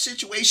 sometimes you have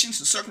situations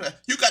and circumstances.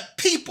 You got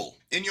people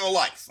in your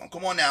life. Oh,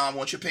 come on now. I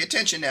want you to pay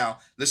attention now.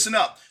 Listen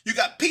up. You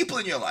got people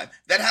in your life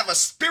that have a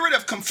spirit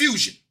of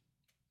confusion.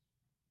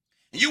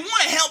 And you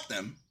want to help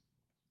them,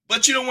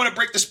 but you don't want to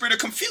break the spirit of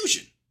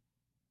confusion.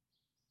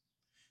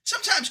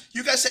 Sometimes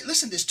you got to say,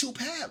 listen, there's two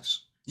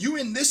paths. You're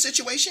in this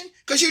situation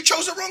because you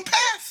chose the wrong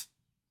path.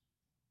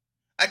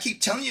 I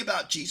keep telling you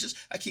about Jesus.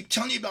 I keep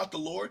telling you about the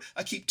Lord.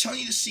 I keep telling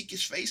you to seek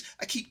his face.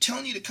 I keep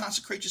telling you to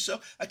consecrate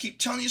yourself. I keep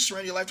telling you to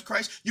surrender your life to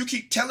Christ. You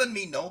keep telling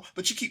me no,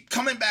 but you keep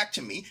coming back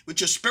to me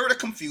with your spirit of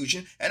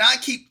confusion. And I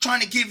keep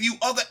trying to give you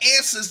other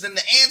answers than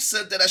the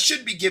answer that I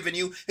should be giving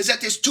you is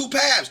that there's two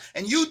paths.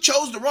 And you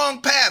chose the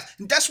wrong path.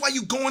 And that's why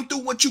you're going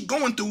through what you're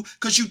going through,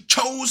 because you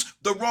chose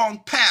the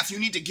wrong path. You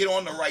need to get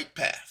on the right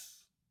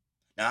path.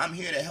 Now, I'm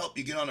here to help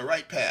you get on the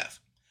right path.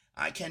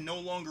 I can no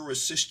longer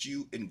assist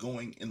you in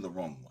going in the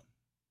wrong one.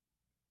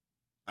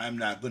 I'm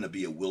not going to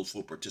be a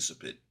willful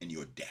participant in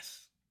your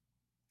death.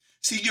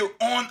 See, you're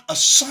on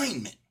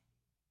assignment.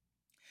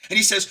 And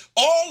he says,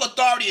 all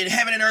authority in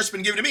heaven and earth has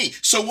been given to me.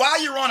 So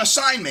while you're on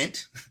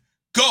assignment,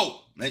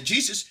 go. Now,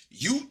 Jesus,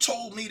 you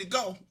told me to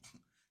go.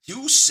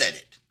 You said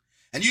it.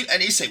 And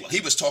he said, well,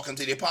 he was talking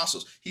to the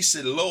apostles. He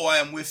said, lo, I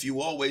am with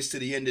you always to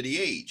the end of the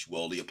age.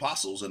 Well, the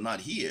apostles are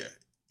not here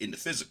in the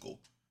physical,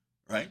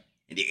 right?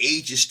 And the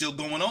age is still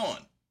going on.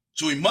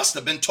 So he must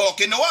have been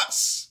talking to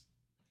us.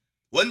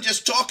 Wasn't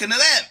just talking to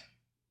them.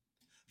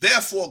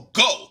 Therefore,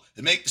 go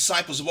and make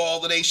disciples of all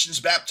the nations,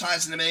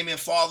 baptizing in the name of the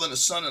Father and the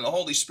Son and the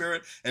Holy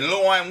Spirit. And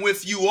lo, I am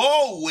with you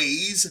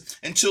always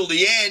until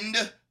the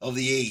end of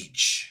the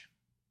age.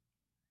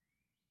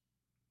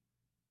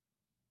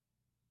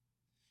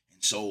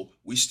 And so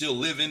we still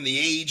live in the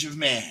age of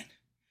man,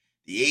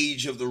 the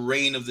age of the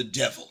reign of the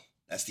devil.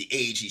 That's the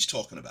age he's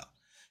talking about.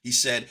 He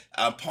said,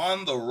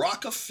 upon the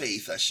rock of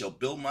faith I shall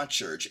build my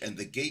church, and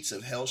the gates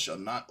of hell shall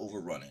not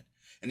overrun it.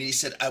 And then he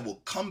said, I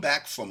will come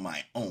back from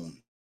my own.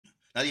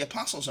 Now, the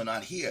apostles are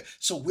not here,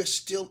 so we're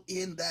still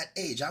in that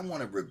age. I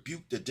want to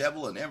rebuke the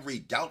devil and every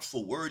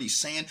doubtful word he's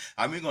saying.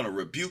 I'm going to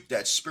rebuke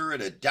that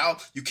spirit of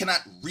doubt. You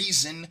cannot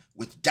reason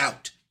with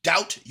doubt.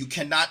 Doubt you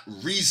cannot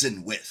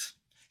reason with.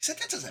 He said,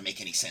 that doesn't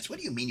make any sense. What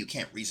do you mean you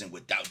can't reason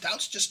with doubt?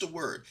 Doubt's just a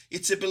word.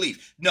 It's a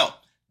belief. No,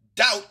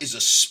 doubt is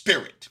a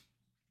spirit.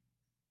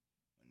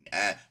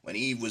 When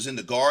Eve was in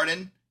the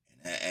garden,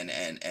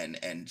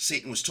 and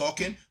Satan was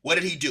talking, what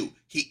did he do?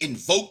 He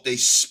invoked a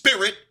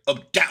spirit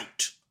of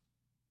doubt.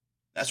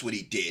 That's what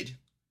he did.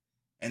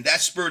 And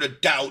that spirit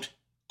of doubt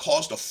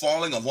caused the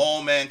falling of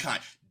all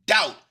mankind.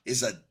 Doubt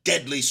is a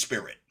deadly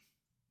spirit.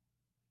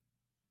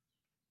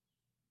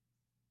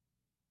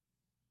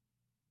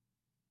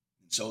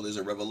 And so there's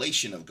a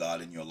revelation of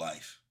God in your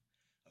life,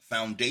 a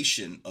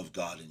foundation of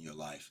God in your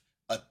life,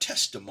 a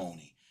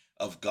testimony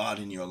of God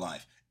in your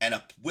life. And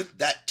with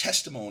that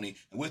testimony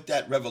and with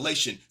that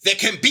revelation, there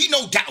can be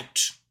no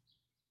doubt.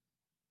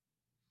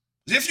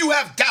 If you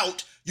have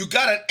doubt, you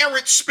got an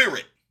errant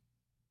spirit.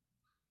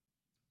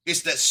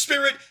 It's the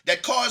spirit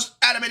that caused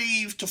Adam and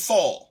Eve to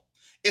fall.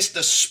 It's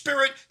the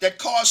spirit that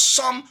caused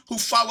some who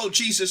follow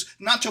Jesus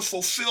not to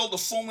fulfill the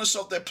fullness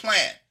of their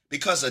plan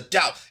because of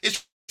doubt.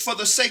 It's for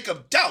the sake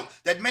of doubt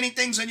that many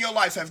things in your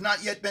life have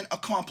not yet been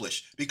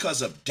accomplished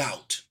because of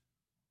doubt.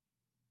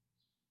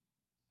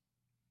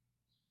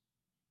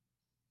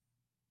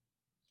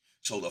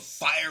 So the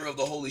fire of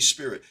the Holy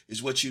Spirit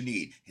is what you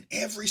need. And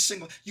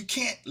you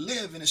can't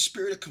live in a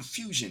spirit of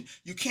confusion.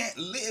 You can't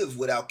live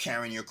without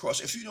carrying your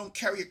cross. If you don't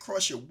carry your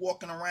cross, you're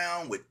walking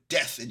around with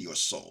death in your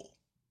soul.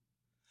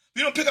 If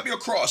you don't pick up your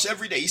cross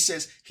every day, he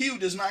says, he who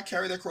does not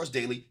carry their cross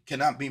daily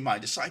cannot be my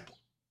disciple.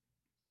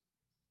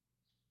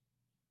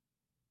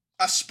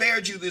 I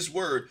spared you this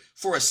word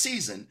for a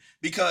season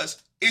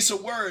because it's a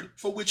word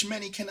for which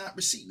many cannot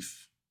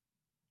receive.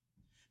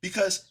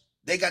 Because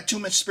they got too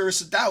much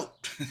spirits of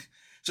doubt.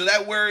 So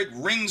that word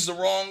rings the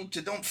wrong,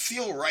 don't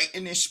feel right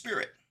in their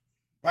spirit,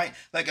 right?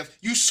 Like if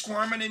you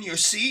squirming in your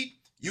seat,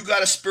 you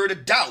got a spirit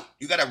of doubt.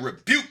 You got to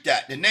rebuke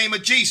that in the name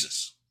of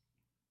Jesus.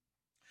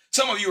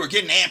 Some of you are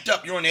getting amped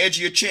up. You're on the edge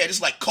of your chair.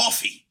 It's like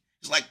coffee.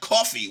 It's like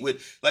coffee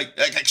with like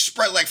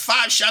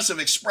 5 shots of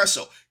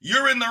espresso.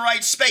 You're in the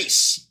right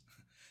space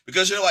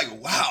because you're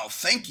like, wow,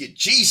 thank you,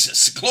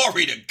 Jesus.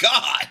 Glory to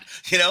God,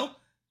 you know?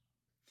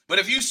 But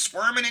if you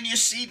squirming in your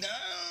seat,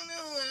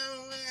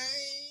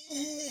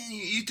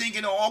 you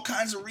thinking of all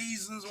kinds of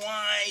reasons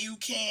why you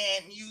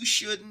can't, you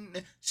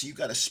shouldn't. See, you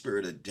got a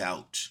spirit of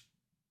doubt.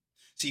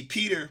 See,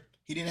 Peter,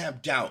 he didn't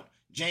have doubt.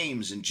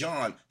 James and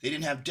John, they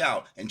didn't have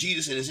doubt. And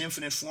Jesus, in his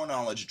infinite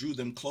foreknowledge, drew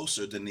them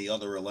closer than the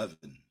other 11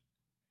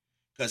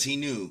 because he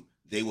knew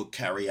they would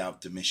carry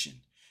out the mission.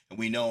 And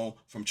we know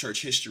from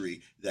church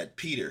history that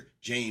Peter,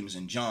 James,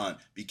 and John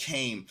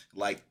became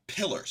like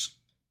pillars.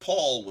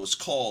 Paul was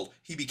called,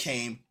 he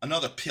became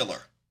another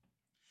pillar.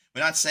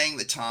 We're not saying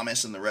that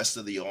Thomas and the rest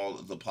of all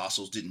of the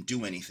apostles didn't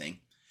do anything,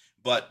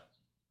 but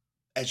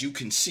as you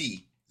can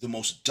see, the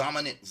most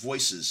dominant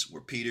voices were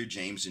Peter,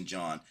 James, and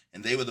John,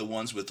 and they were the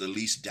ones with the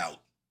least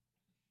doubt.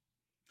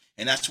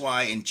 And that's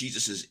why in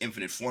Jesus'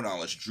 infinite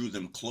foreknowledge drew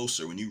them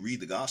closer. When you read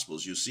the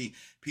Gospels, you'll see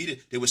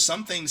Peter, there were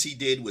some things he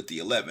did with the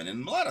 11,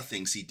 and a lot of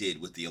things he did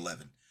with the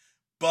 11.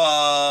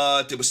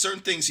 But there were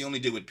certain things he only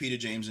did with Peter,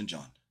 James, and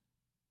John.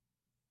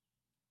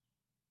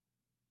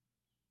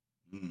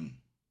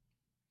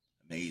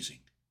 Amazing.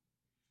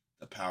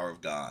 The power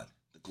of God,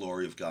 the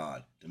glory of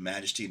God, the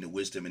majesty and the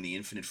wisdom and the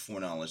infinite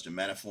foreknowledge, the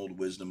manifold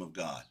wisdom of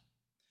God.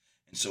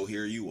 And so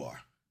here you are.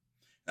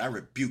 And I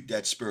rebuke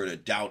that spirit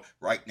of doubt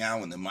right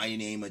now in the mighty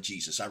name of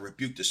Jesus. I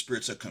rebuke the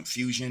spirits of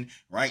confusion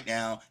right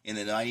now in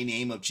the mighty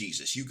name of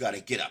Jesus. You got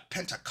to get a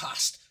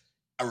Pentecost,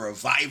 a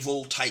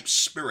revival type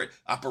spirit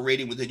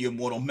operating within your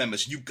mortal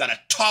members. You've got to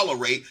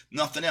tolerate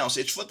nothing else.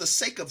 It's for the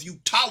sake of you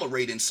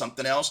tolerating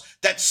something else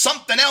that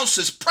something else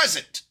is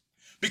present,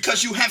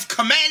 because you have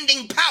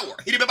commanding power.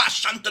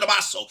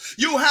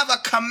 You have a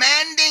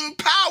commanding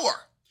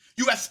power.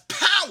 You have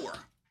power.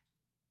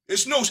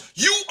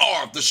 You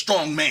are the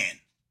strong man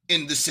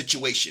in this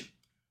situation,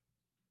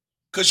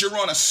 because you're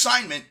on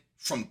assignment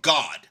from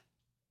God.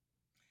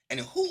 And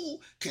who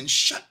can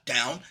shut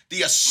down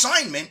the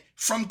assignment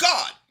from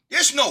God?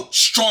 There's no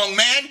strong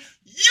man.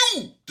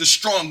 You, the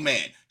strong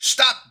man.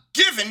 Stop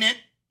giving it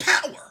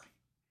power.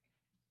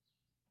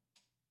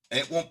 And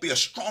it won't be a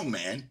strong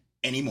man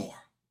anymore.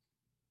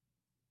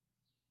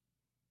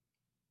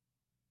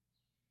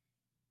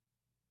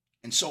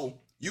 And so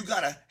you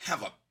got to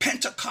have a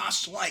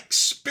Pentecost-like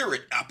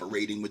spirit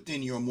operating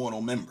within your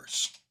mortal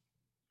members.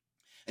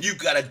 And you've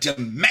got to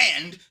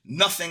demand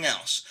nothing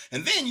else.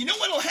 And then you know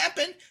what will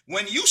happen?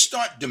 When you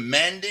start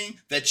demanding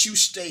that you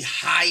stay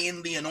high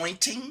in the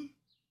anointing,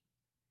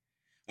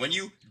 when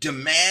you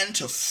demand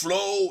to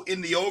flow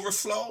in the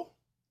overflow,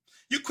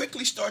 you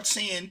quickly start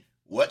seeing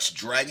what's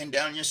dragging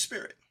down your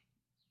spirit.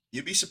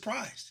 You'd be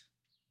surprised.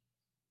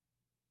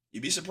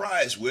 You'd be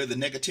surprised where the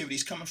negativity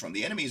is coming from.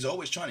 The enemy is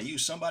always trying to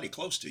use somebody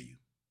close to you.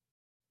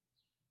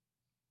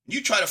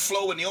 You try to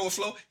flow in the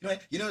overflow.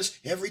 You notice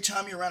every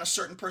time you're around a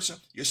certain person,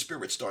 your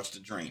spirit starts to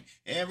drain.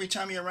 Every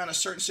time you're around a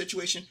certain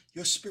situation,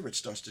 your spirit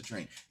starts to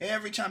drain.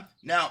 Every time.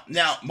 Now,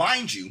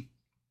 mind you,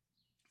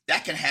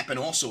 that can happen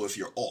also if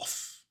you're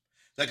off.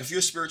 Like if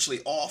you're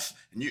spiritually off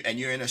and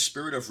you're in a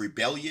spirit of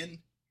rebellion,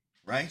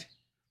 right?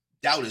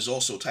 Doubt is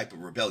also a type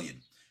of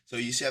rebellion. So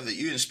you see that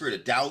you're in a spirit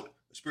of doubt,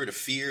 a spirit of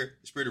fear,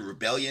 a spirit of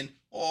rebellion,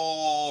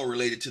 all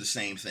related to the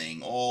same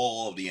thing,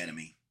 all of the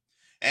enemy.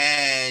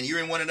 And you're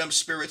in one of them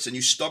spirits and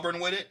you're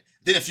stubborn with it,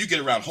 then if you get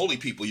around holy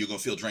people, you're going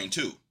to feel drained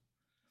too.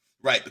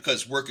 Right?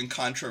 Because working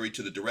contrary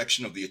to the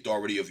direction of the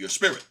authority of your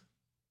spirit.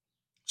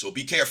 So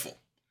be careful.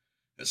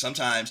 Because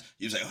sometimes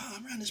you say, oh,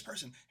 I'm around this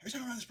person. Every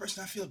time I'm around this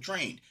person, I feel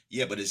drained.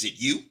 Yeah, but is it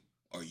you?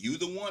 Are you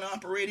the one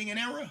operating in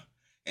error?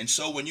 And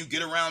so when you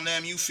get around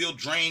them, you feel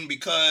drained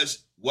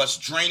because what's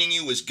draining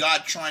you is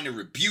God trying to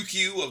rebuke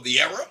you of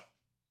the error.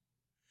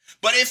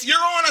 But if you're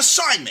on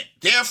assignment,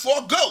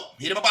 therefore go,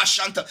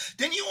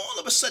 then you all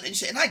of a sudden you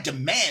say, and I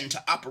demand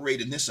to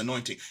operate in this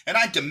anointing, and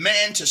I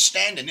demand to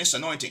stand in this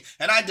anointing,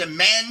 and I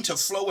demand to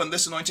flow in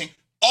this anointing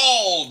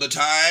all the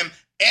time,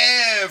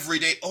 every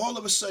day. All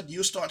of a sudden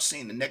you start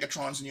seeing the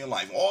negatrons in your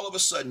life. All of a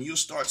sudden you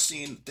start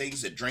seeing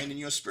things that drain in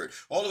your spirit.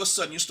 All of a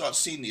sudden you start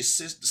seeing the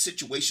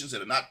situations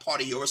that are not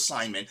part of your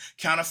assignment,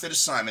 counterfeit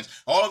assignments.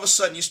 All of a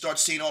sudden you start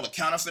seeing all the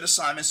counterfeit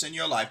assignments in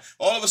your life.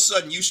 All of a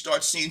sudden you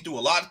start seeing through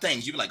a lot of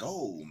things. You're like,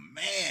 oh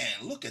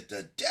man, look at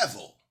the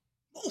devil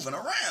moving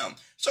around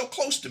so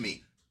close to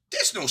me.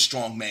 There's no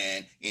strong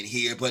man in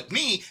here but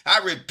me. I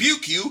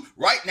rebuke you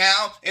right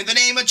now in the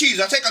name of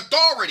Jesus. I take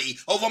authority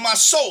over my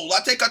soul.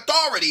 I take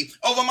authority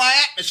over my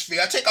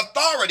atmosphere. I take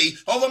authority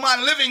over my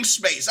living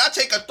space. I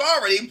take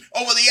authority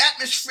over the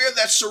atmosphere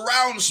that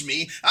surrounds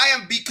me. I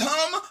am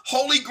become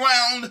holy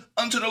ground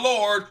unto the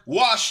Lord,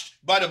 washed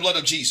by the blood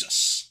of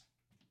Jesus.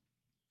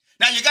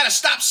 Now you got to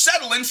stop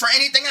settling for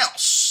anything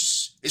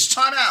else. It's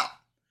time out.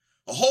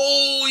 A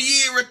whole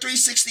year at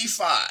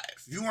 365.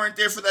 If you weren't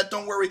there for that,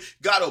 don't worry.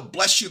 God will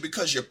bless you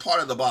because you're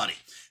part of the body.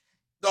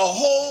 The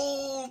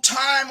whole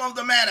time of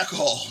the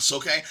manacles,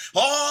 okay?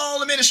 All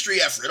the ministry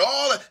effort,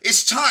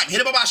 it's time.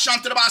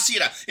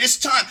 It's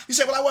time. You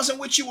say, well, I wasn't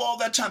with you all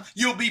that time.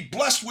 You'll be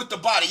blessed with the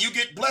body. You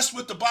get blessed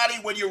with the body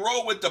when you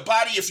roll with the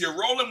body. If you're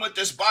rolling with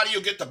this body,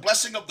 you'll get the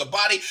blessing of the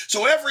body.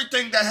 So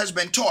everything that has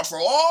been taught for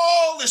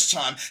all this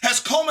time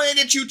has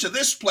culminated you to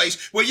this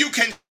place where you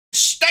can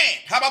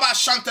stand,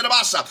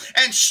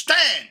 and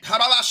stand,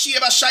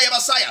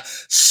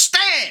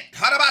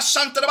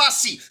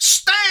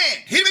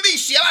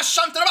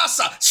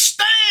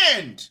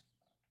 stand,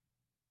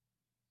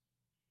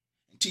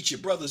 and teach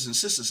your brothers and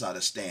sisters how to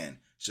stand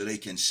so they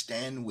can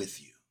stand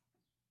with you.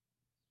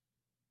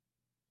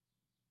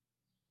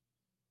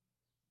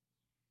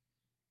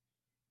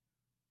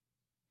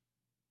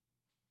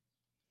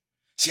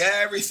 See,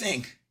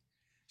 everything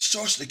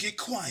starts to get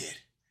quiet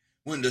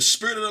when the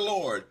Spirit of the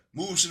Lord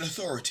moves in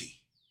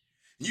authority.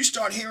 And you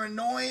start hearing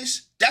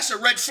noise, that's a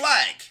red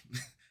flag.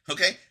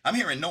 Okay? I'm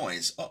hearing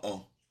noise.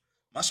 Uh-oh.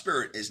 My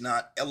spirit is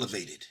not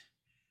elevated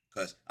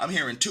because I'm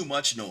hearing too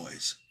much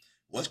noise.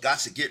 What's got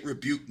to get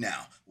rebuked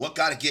now? What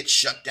got to get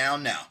shut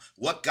down now?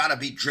 What got to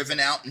be driven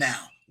out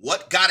now?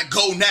 What got to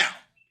go now?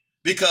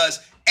 Because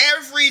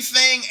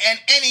everything and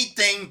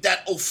anything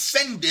that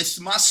offendeth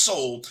my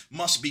soul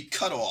must be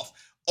cut off,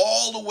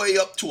 all the way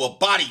up to a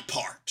body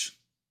part.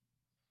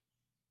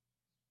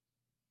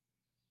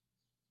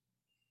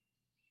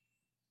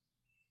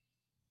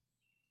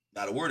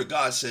 Now, the word of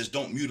God says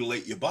don't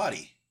mutilate your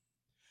body.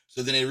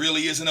 So then it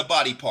really isn't a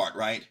body part,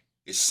 right?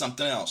 It's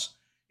something else.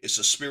 It's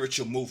a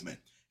spiritual movement.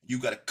 You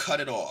got to cut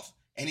it off.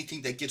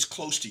 anything that gets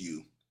close to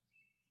you,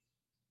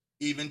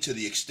 even to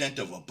the extent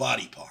of a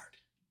body part.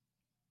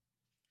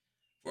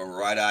 For a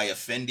right eye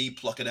offend thee,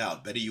 pluck it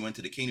out. Better you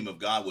enter the kingdom of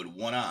God with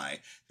one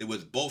eye than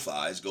with both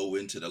eyes go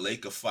into the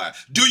lake of fire.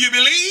 Do you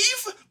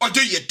believe or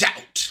do you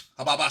doubt?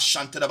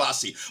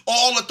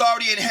 All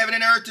authority in heaven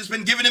and earth has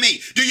been given to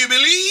me. Do you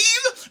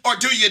believe or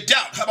do you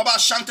doubt?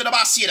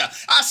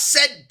 I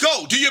said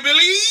go. Do you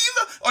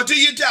believe or do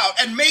you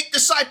doubt? And make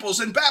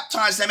disciples and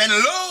baptize them. And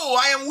lo,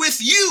 I am with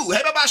you.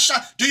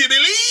 Do you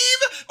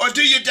believe or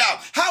do you doubt?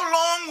 How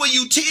long will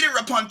you teeter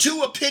upon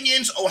two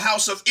opinions, O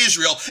house of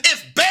Israel?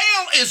 If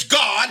Baal is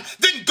God,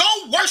 then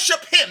go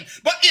worship him.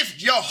 But if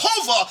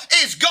Jehovah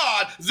is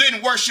God,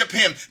 then worship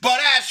him. But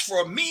as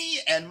for me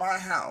and my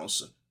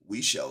house,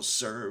 we shall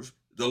serve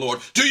the Lord.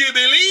 Do you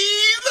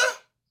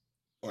believe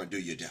or do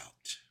you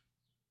doubt?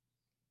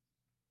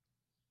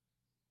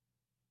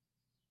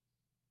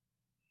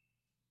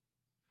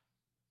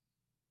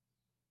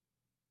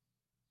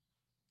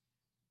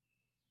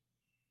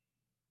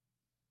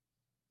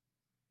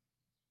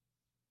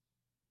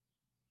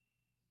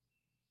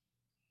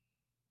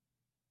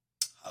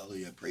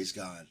 Hallelujah. Praise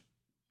God.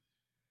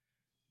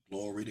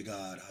 Glory to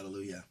God.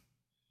 Hallelujah.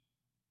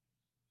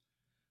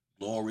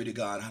 Glory to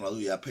God.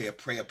 Hallelujah. I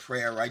pray a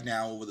prayer right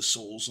now over the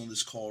souls on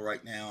this call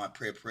right now. I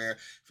pray a prayer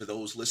for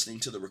those listening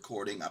to the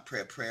recording. I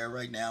pray a prayer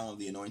right now of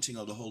the anointing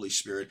of the Holy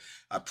Spirit.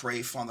 I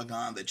pray, Father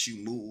God, that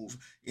you move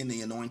in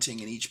the anointing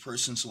in each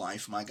person's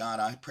life. My God,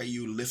 I pray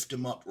you lift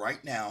them up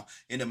right now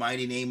in the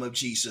mighty name of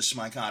Jesus.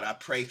 My God, I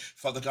pray,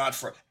 Father God,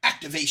 for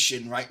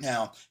activation right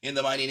now in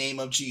the mighty name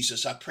of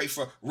Jesus. I pray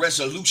for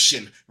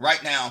resolution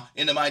right now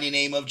in the mighty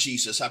name of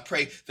Jesus. I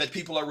pray that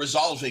people are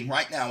resolving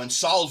right now and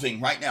solving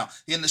right now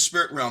in the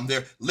spirit realm.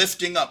 They're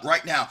lifting up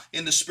right now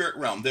in the spirit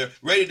realm. They're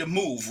ready to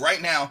move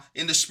right now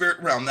in the spirit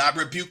realm. Now, I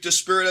rebuke the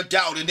spirit of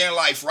doubt in their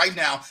life right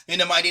now in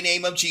the mighty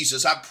name of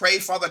Jesus. I pray,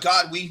 Father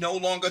God, we no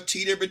longer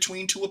teeter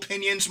between two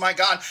opinions, my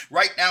God,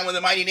 right now in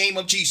the mighty name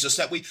of Jesus,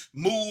 that we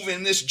move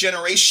in this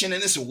generation, in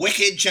this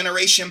wicked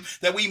generation,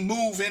 that we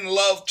move in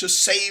love to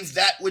save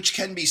that which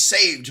can be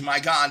saved, my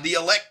God. The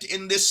elect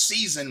in this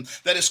season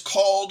that is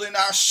called in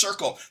our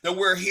circle, that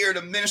we're here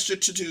to minister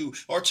to,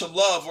 or to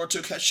love, or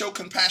to show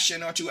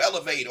compassion, or to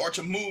elevate, or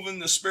to move in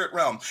the spirit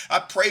realm. I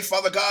pray,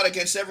 Father God,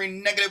 against every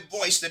negative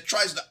voice that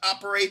tries to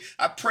operate.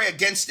 I pray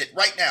against it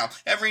right now.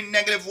 Every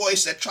negative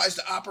voice that tries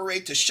to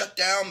operate to shut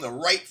down the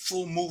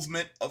rightful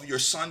movement of your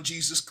Son,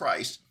 Jesus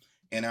Christ,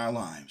 in our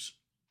lives.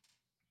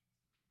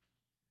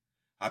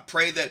 I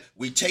pray that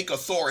we take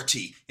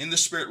authority in the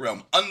spirit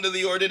realm under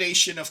the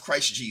ordination of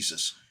Christ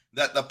Jesus,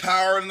 that the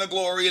power and the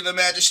glory and the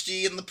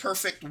majesty and the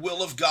perfect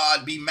will of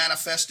God be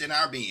manifest in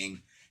our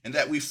being, and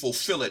that we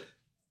fulfill it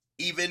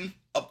even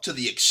up to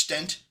the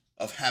extent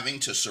of having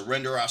to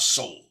surrender our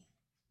soul.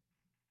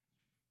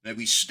 May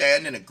we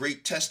stand in a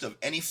great test of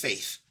any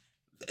faith.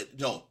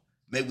 No,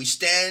 may we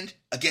stand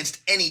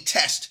against any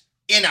test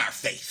in our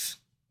faith,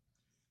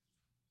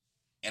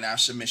 in our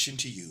submission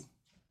to you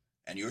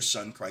and your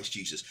Son, Christ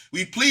Jesus.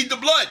 We plead the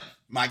blood,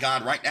 my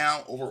God, right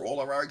now over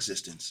all of our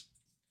existence.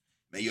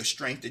 May your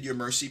strength and your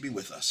mercy be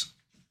with us.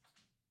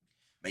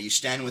 May you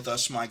stand with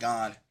us, my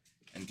God,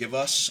 and give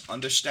us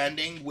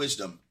understanding,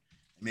 wisdom.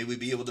 May we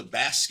be able to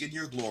bask in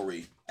your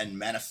glory and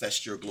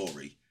manifest your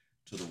glory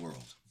to the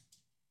world.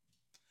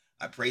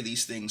 I pray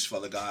these things,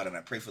 Father God, and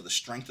I pray for the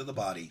strength of the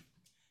body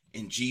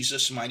in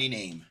Jesus' mighty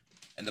name.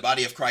 And the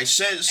body of Christ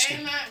says,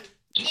 Amen.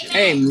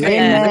 Amen.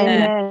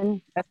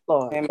 Amen. Yes,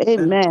 Lord.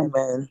 Amen.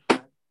 Amen.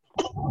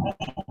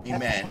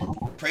 amen.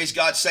 Praise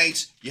God,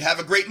 saints. You have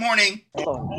a great morning. Lord.